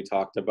on when you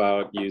talked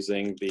about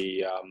using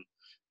the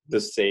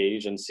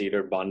sage and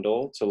cedar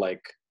bundle to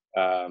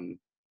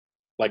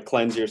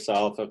cleanse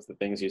yourself of the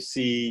things you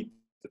see,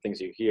 the things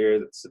you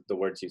hear, the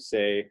words you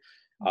say,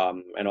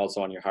 and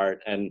also on your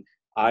heart. And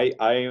I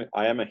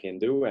am a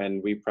Hindu,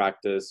 and we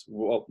practice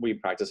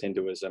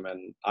Hinduism,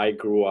 and I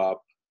grew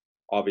up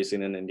obviously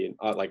in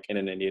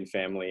an Indian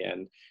family,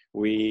 and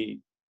we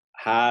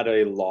had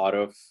a lot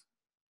of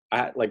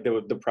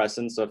the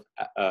presence of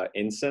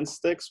incense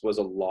sticks was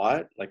a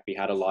lot. Like, we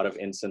had a lot of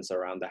incense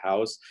around the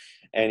house.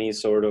 Any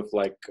sort of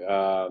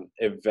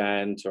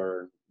event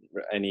or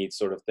any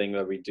sort of thing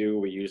that we do,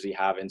 we usually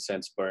have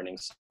incense burning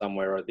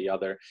somewhere or the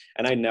other.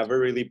 And I never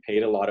really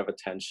paid a lot of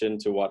attention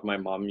to what my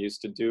mom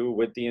used to do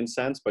with the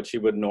incense, but she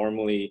would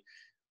normally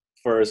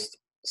first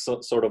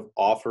sort of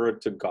offer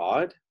it to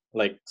God,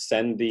 like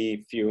send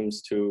the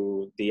fumes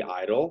to the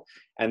idol,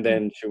 and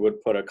then she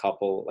would put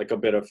a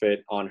bit of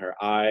it on her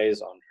eyes,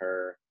 on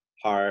her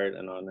heart,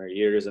 and on her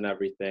ears and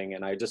everything.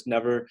 And I just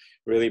never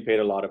really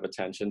paid a lot of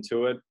attention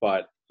to it.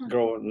 But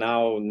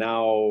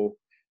now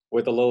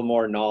with a little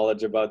more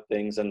knowledge about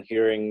things and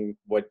hearing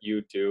what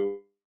you do,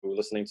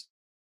 listening to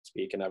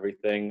speak and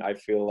everything, I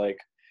feel like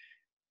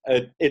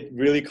it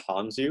really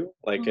calms you.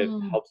 Like, it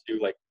helps you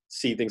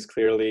see things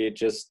clearly. It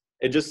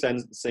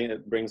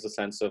brings a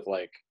sense of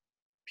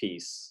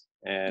peace.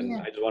 And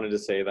Yeah. I just wanted to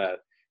say that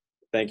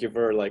thank you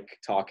for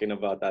talking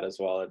about that as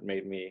well. It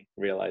made me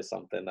realize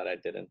something that I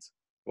didn't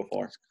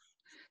before.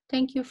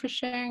 Thank you for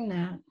sharing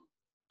that.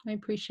 I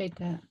appreciate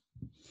that.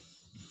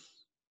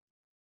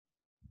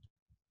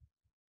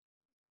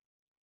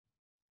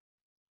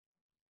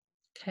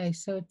 Okay,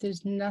 so if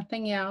there's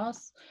nothing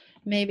else,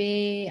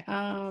 maybe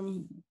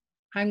I'm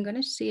going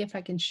to see if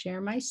I can share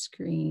my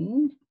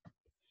screen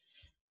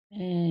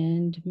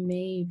and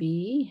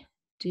maybe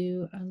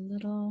do a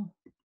little,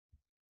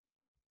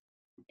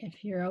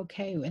 if you're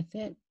okay with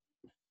it.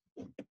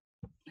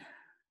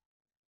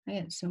 I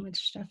had so much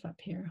stuff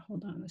up here.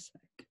 Hold on a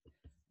sec.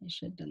 I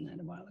should have done that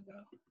a while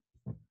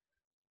ago.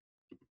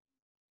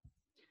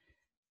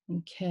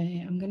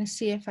 Okay, I'm going to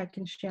see if I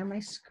can share my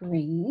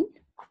screen.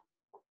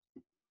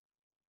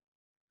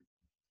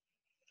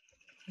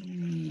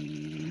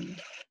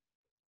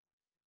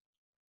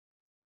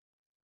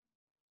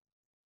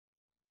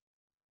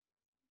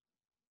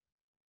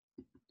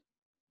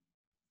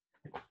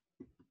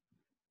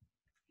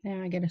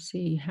 Now I got to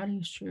see, how do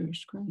you share your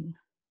screen?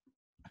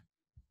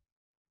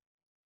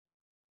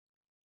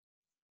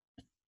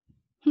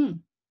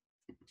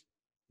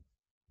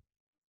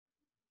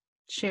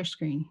 Share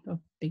screen, oh,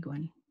 big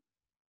one.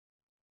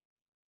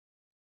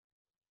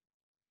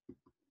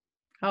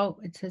 Oh,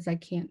 it says I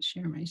can't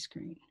share my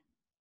screen.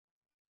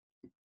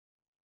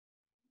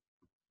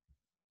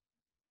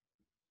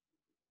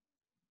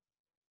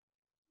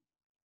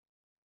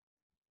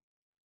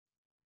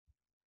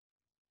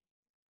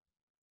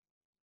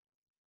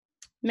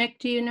 Mick,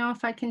 do you know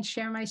if I can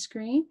share my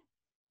screen?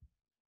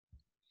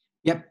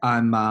 Yep,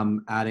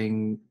 I'm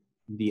adding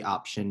the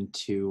option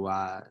to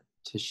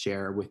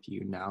share with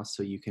you now,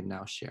 so you can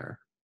now share.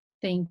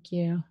 Thank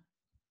you.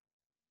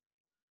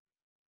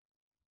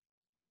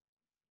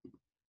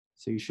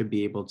 So you should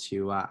be able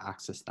to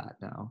access that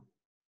now.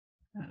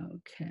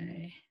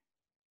 Okay.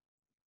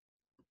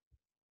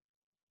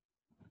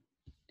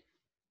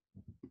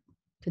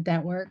 Did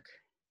that work?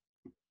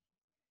 It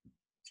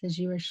says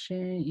you are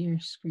sharing your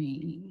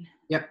screen.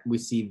 Yep, we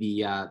see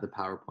the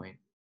PowerPoint.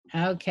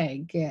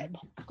 Okay, good.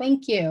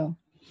 Thank you.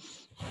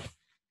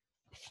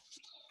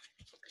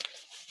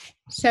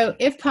 So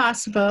if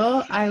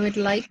possible, I would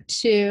like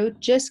to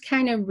just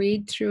kind of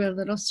read through a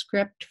little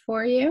script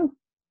for you.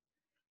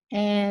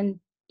 And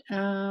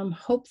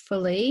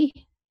hopefully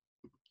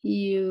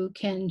you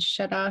can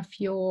shut off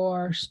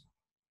your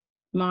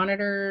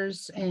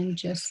monitors and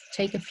just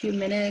take a few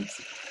minutes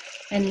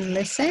and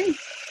listen,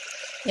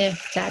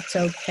 if that's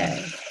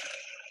okay.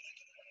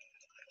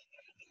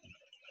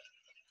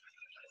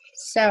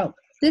 So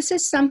this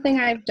is something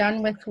I've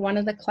done with one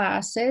of the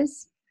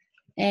classes,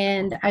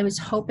 and I was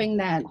hoping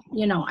that,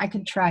 you know, I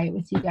could try it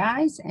with you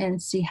guys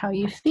and see how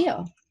you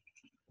feel.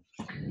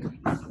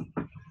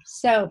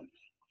 So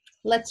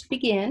let's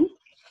begin.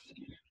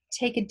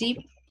 Take a deep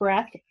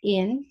breath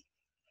in.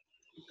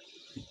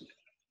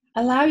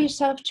 Allow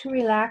yourself to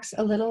relax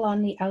a little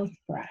on the out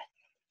breath.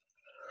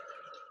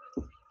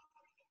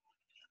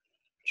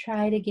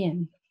 Try it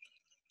again.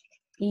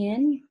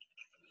 In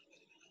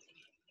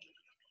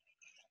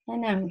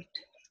and out.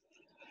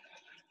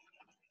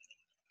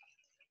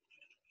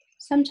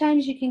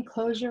 Sometimes you can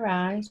close your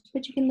eyes,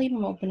 but you can leave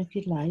them open if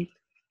you'd like.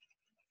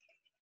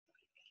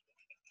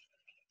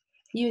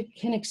 You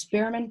can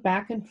experiment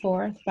back and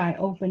forth by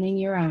opening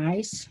your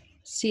eyes.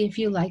 See if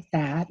you like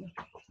that.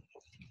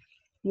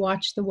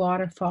 Watch the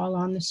waterfall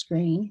on the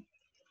screen.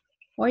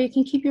 Or you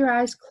can keep your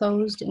eyes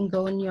closed and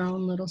go in your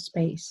own little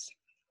space.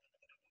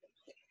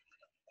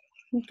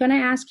 I'm going to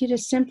ask you to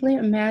simply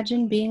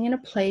imagine being in a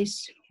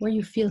place where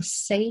you feel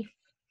safe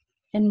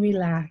and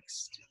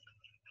relaxed.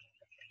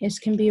 This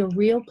can be a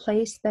real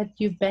place that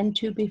you've been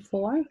to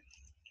before,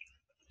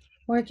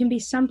 or it can be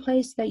some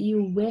place that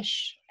you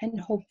wish and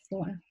hope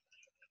for.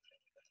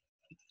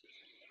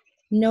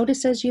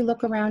 Notice as you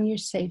look around your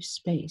safe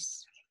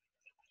space.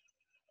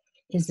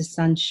 Is the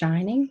sun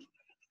shining,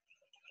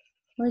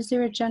 or is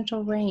there a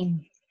gentle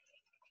rain?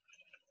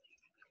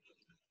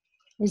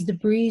 Is the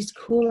breeze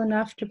cool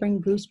enough to bring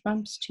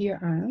goosebumps to your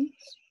arms?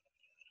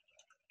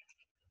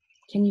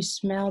 Can you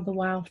smell the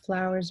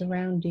wildflowers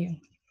around you?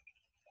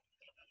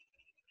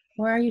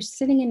 Or are you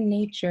sitting in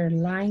nature,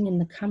 lying in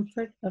the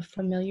comfort of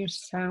familiar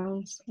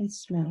sounds and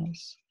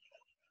smells?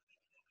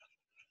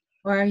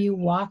 Or are you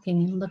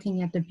walking and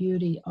looking at the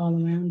beauty all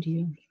around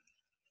you?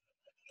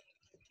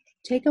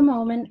 Take a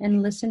moment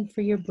and listen for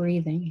your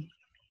breathing.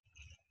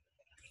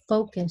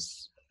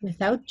 Focus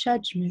without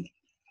judgment,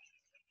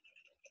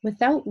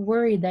 without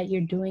worry that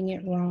you're doing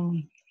it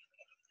wrong,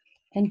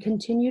 and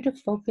continue to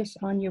focus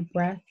on your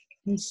breath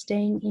and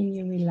staying in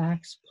your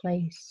relaxed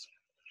place.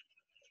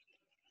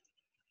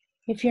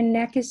 If your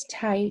neck is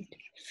tight,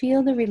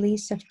 feel the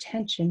release of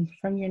tension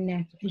from your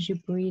neck as you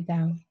breathe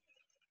out.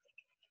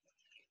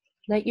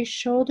 Let your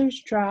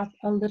shoulders drop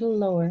a little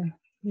lower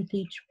with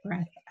each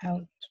breath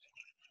out.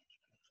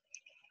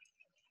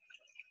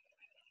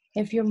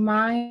 If your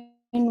mind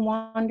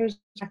wanders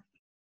back,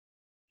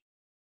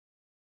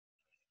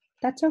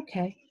 that's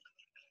okay.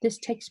 This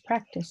takes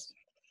practice.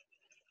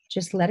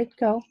 Just let it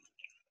go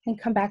and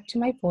come back to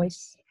my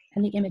voice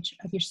and the image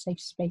of your safe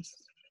space.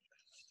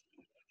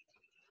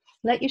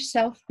 Let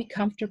yourself be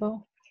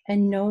comfortable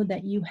and know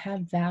that you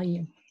have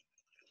value.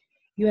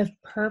 You have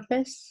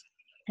purpose,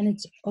 and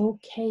it's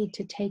okay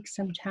to take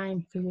some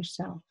time for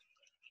yourself.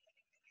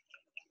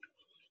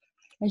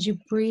 As you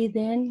breathe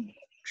in,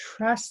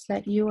 trust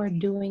that you are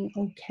doing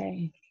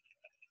okay.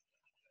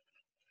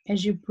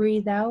 As you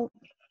breathe out,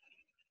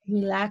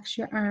 relax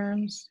your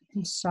arms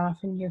and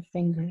soften your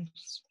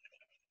fingers.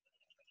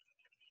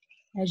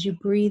 As you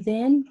breathe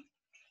in,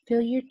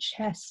 fill your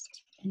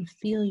chest and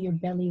feel your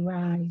belly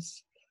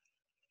rise.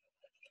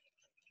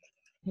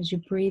 As you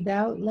breathe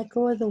out, let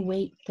go of the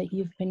weight that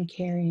you've been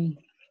carrying.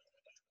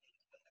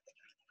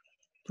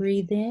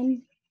 Breathe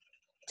in,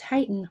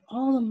 tighten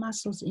all the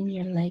muscles in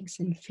your legs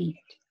and feet.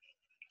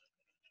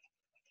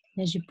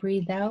 As you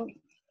breathe out,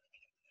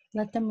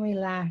 let them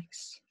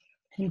relax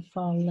and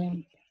fall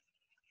limp.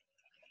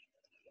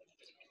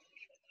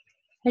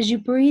 As you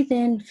breathe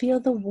in, feel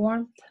the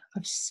warmth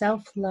of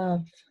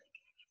self-love,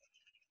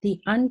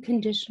 the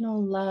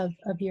unconditional love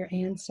of your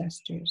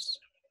ancestors,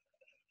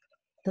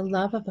 the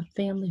love of a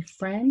family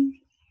friend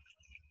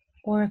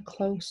or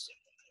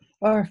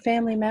a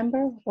family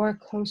member or a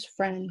close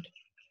friend,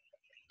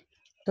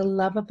 the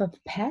love of a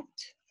pet,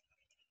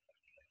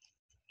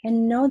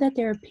 and know that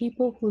there are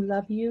people who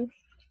love you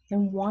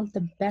and want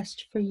the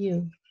best for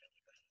you,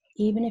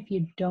 even if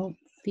you don't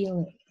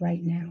feel it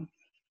right now.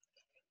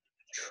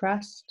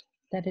 Trust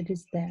that it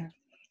is there.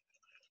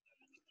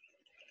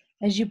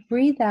 As you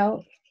breathe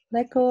out,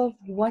 let go of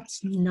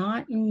what's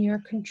not in your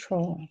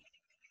control.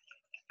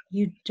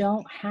 You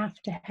don't have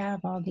to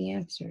have all the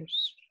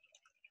answers.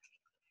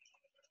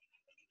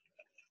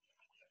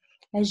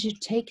 As you're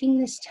taking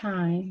this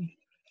time,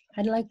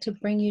 I'd like to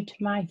bring you to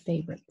my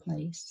favorite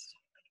place,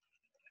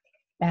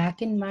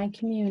 back in my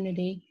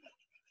community,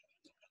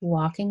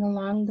 walking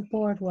along the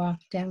boardwalk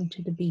down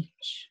to the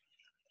beach.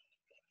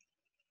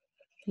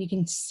 You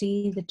can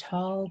see the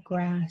tall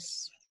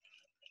grass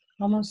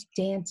almost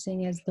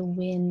dancing as the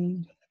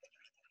wind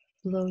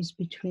blows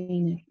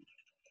between it.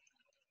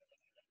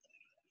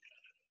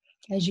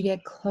 As you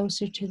get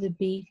closer to the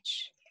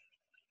beach,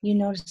 you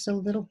notice a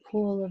little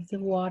pool of the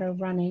water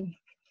running,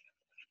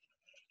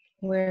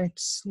 where it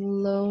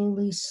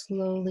slowly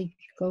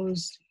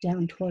goes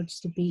down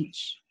towards the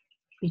beach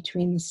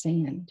between the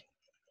sand,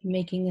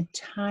 making a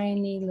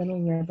tiny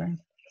little river.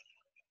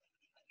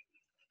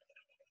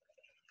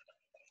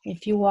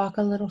 If you walk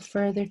a little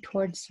further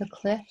towards the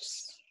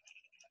cliffs,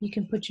 you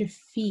can put your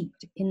feet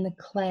in the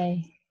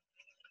clay.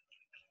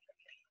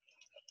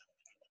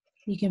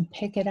 You can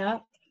pick it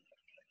up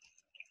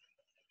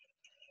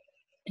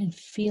and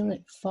feel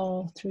it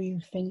fall through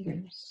your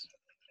fingers,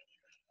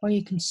 or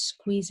you can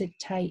squeeze it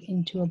tight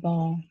into a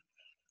ball.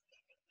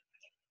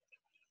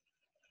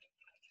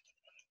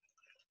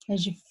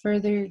 As you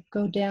further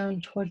go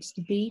down towards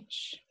the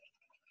beach,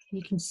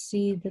 you can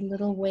see the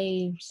little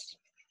waves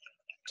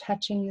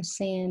touching the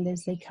sand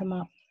as they come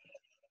up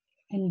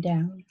and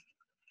down,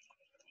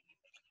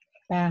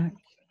 back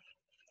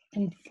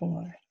and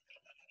forth.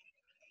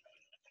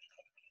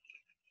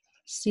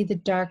 See the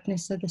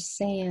darkness of the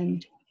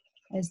sand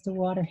as the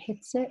water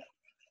hits it,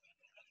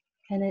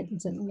 and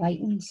as it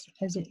lightens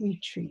as it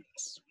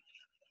retreats.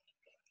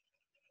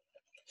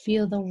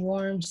 Feel the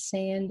warm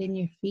sand in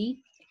your feet,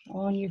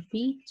 on your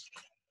feet,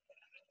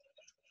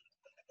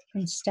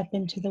 and step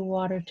into the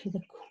water, to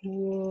the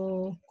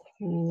cool,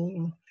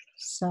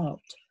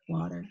 salt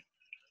water.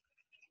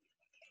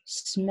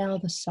 Smell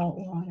the salt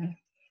water.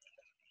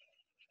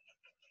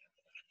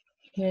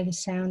 Hear the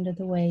sound of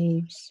the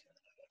waves.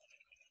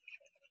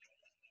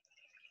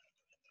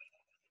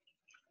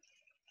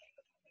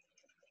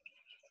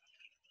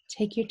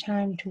 Take your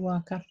time to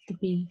walk up the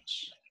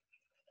beach,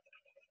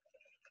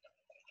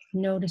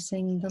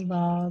 noticing the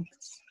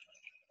logs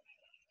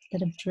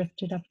that have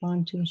drifted up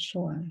onto the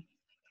shore.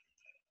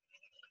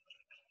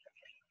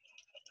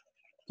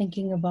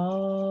 Thinking of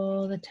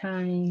all the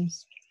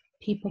times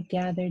people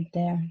gathered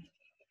there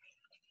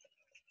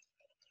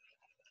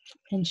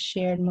and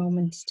shared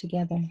moments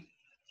together.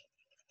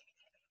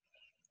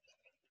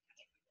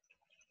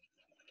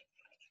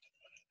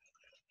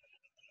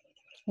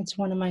 It's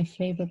one of my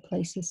favorite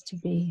places to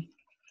be.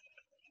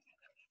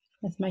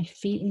 With my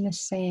feet in the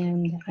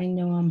sand, I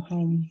know I'm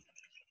home.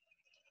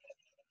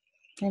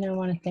 And I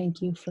want to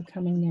thank you for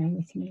coming there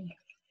with me.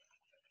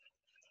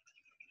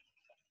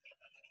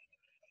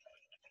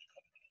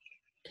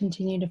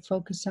 Continue to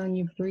focus on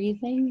your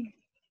breathing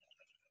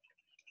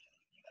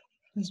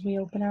as we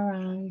open our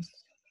eyes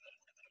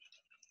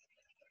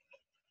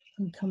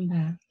and come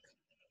back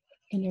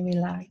in a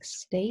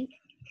relaxed state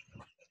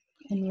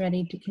and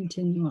ready to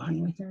continue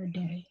on with our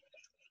day.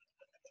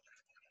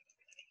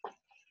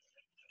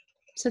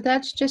 So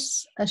that's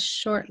just a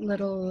short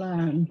little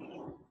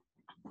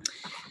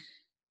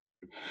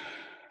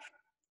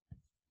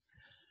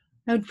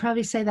I would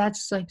probably say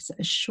that's like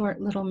a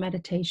short little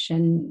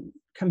meditation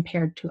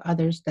compared to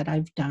others that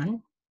I've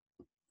done.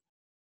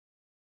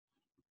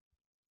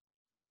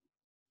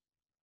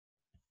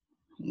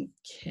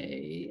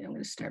 Okay, I'm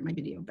going to start my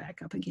video back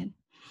up again.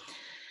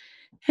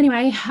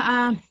 Anyway,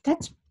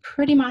 that's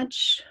pretty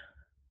much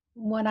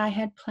what I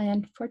had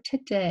planned for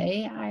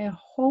today. I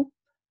hope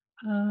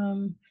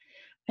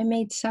I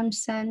made some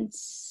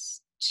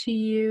sense to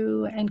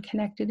you and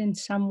connected in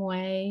some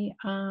way.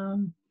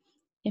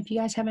 If you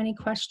guys have any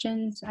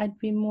questions, I'd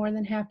be more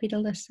than happy to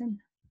listen.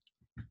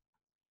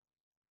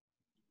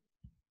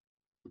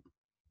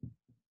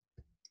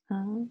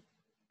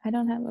 I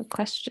don't have a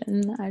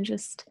question. I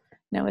just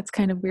know it's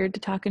kind of weird to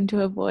talk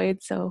into a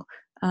void. So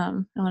I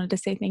wanted to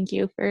say thank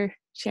you for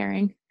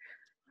sharing.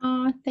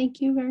 Oh,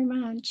 thank you very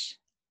much.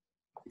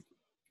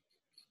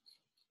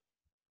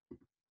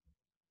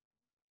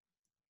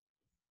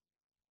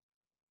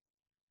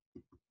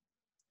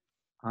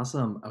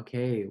 Awesome.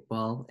 Okay.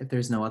 Well, if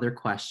there's no other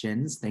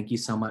questions, thank you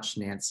so much,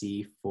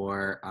 Nancy,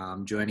 for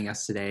joining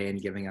us today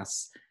and giving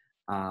us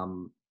a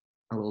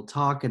little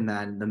talk. And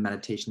then the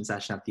meditation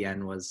session at the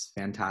end was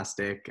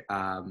fantastic,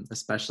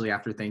 especially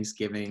after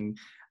Thanksgiving.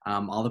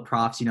 All the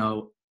profs,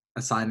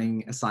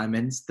 assigning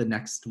assignments the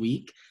next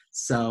week.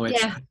 So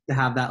it's nice to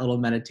have that little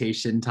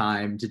meditation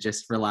time to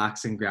just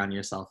relax and ground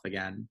yourself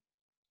again.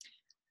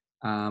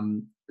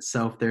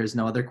 So if there's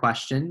no other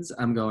questions,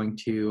 I'm going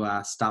to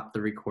stop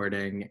the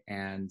recording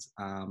and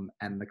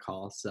end the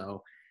call.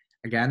 So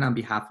again, on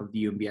behalf of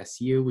the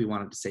UNBSU, we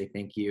wanted to say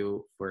thank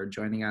you for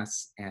joining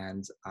us.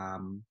 And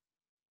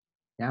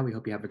we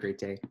hope you have a great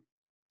day.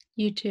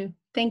 You too.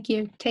 Thank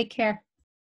you. Take care.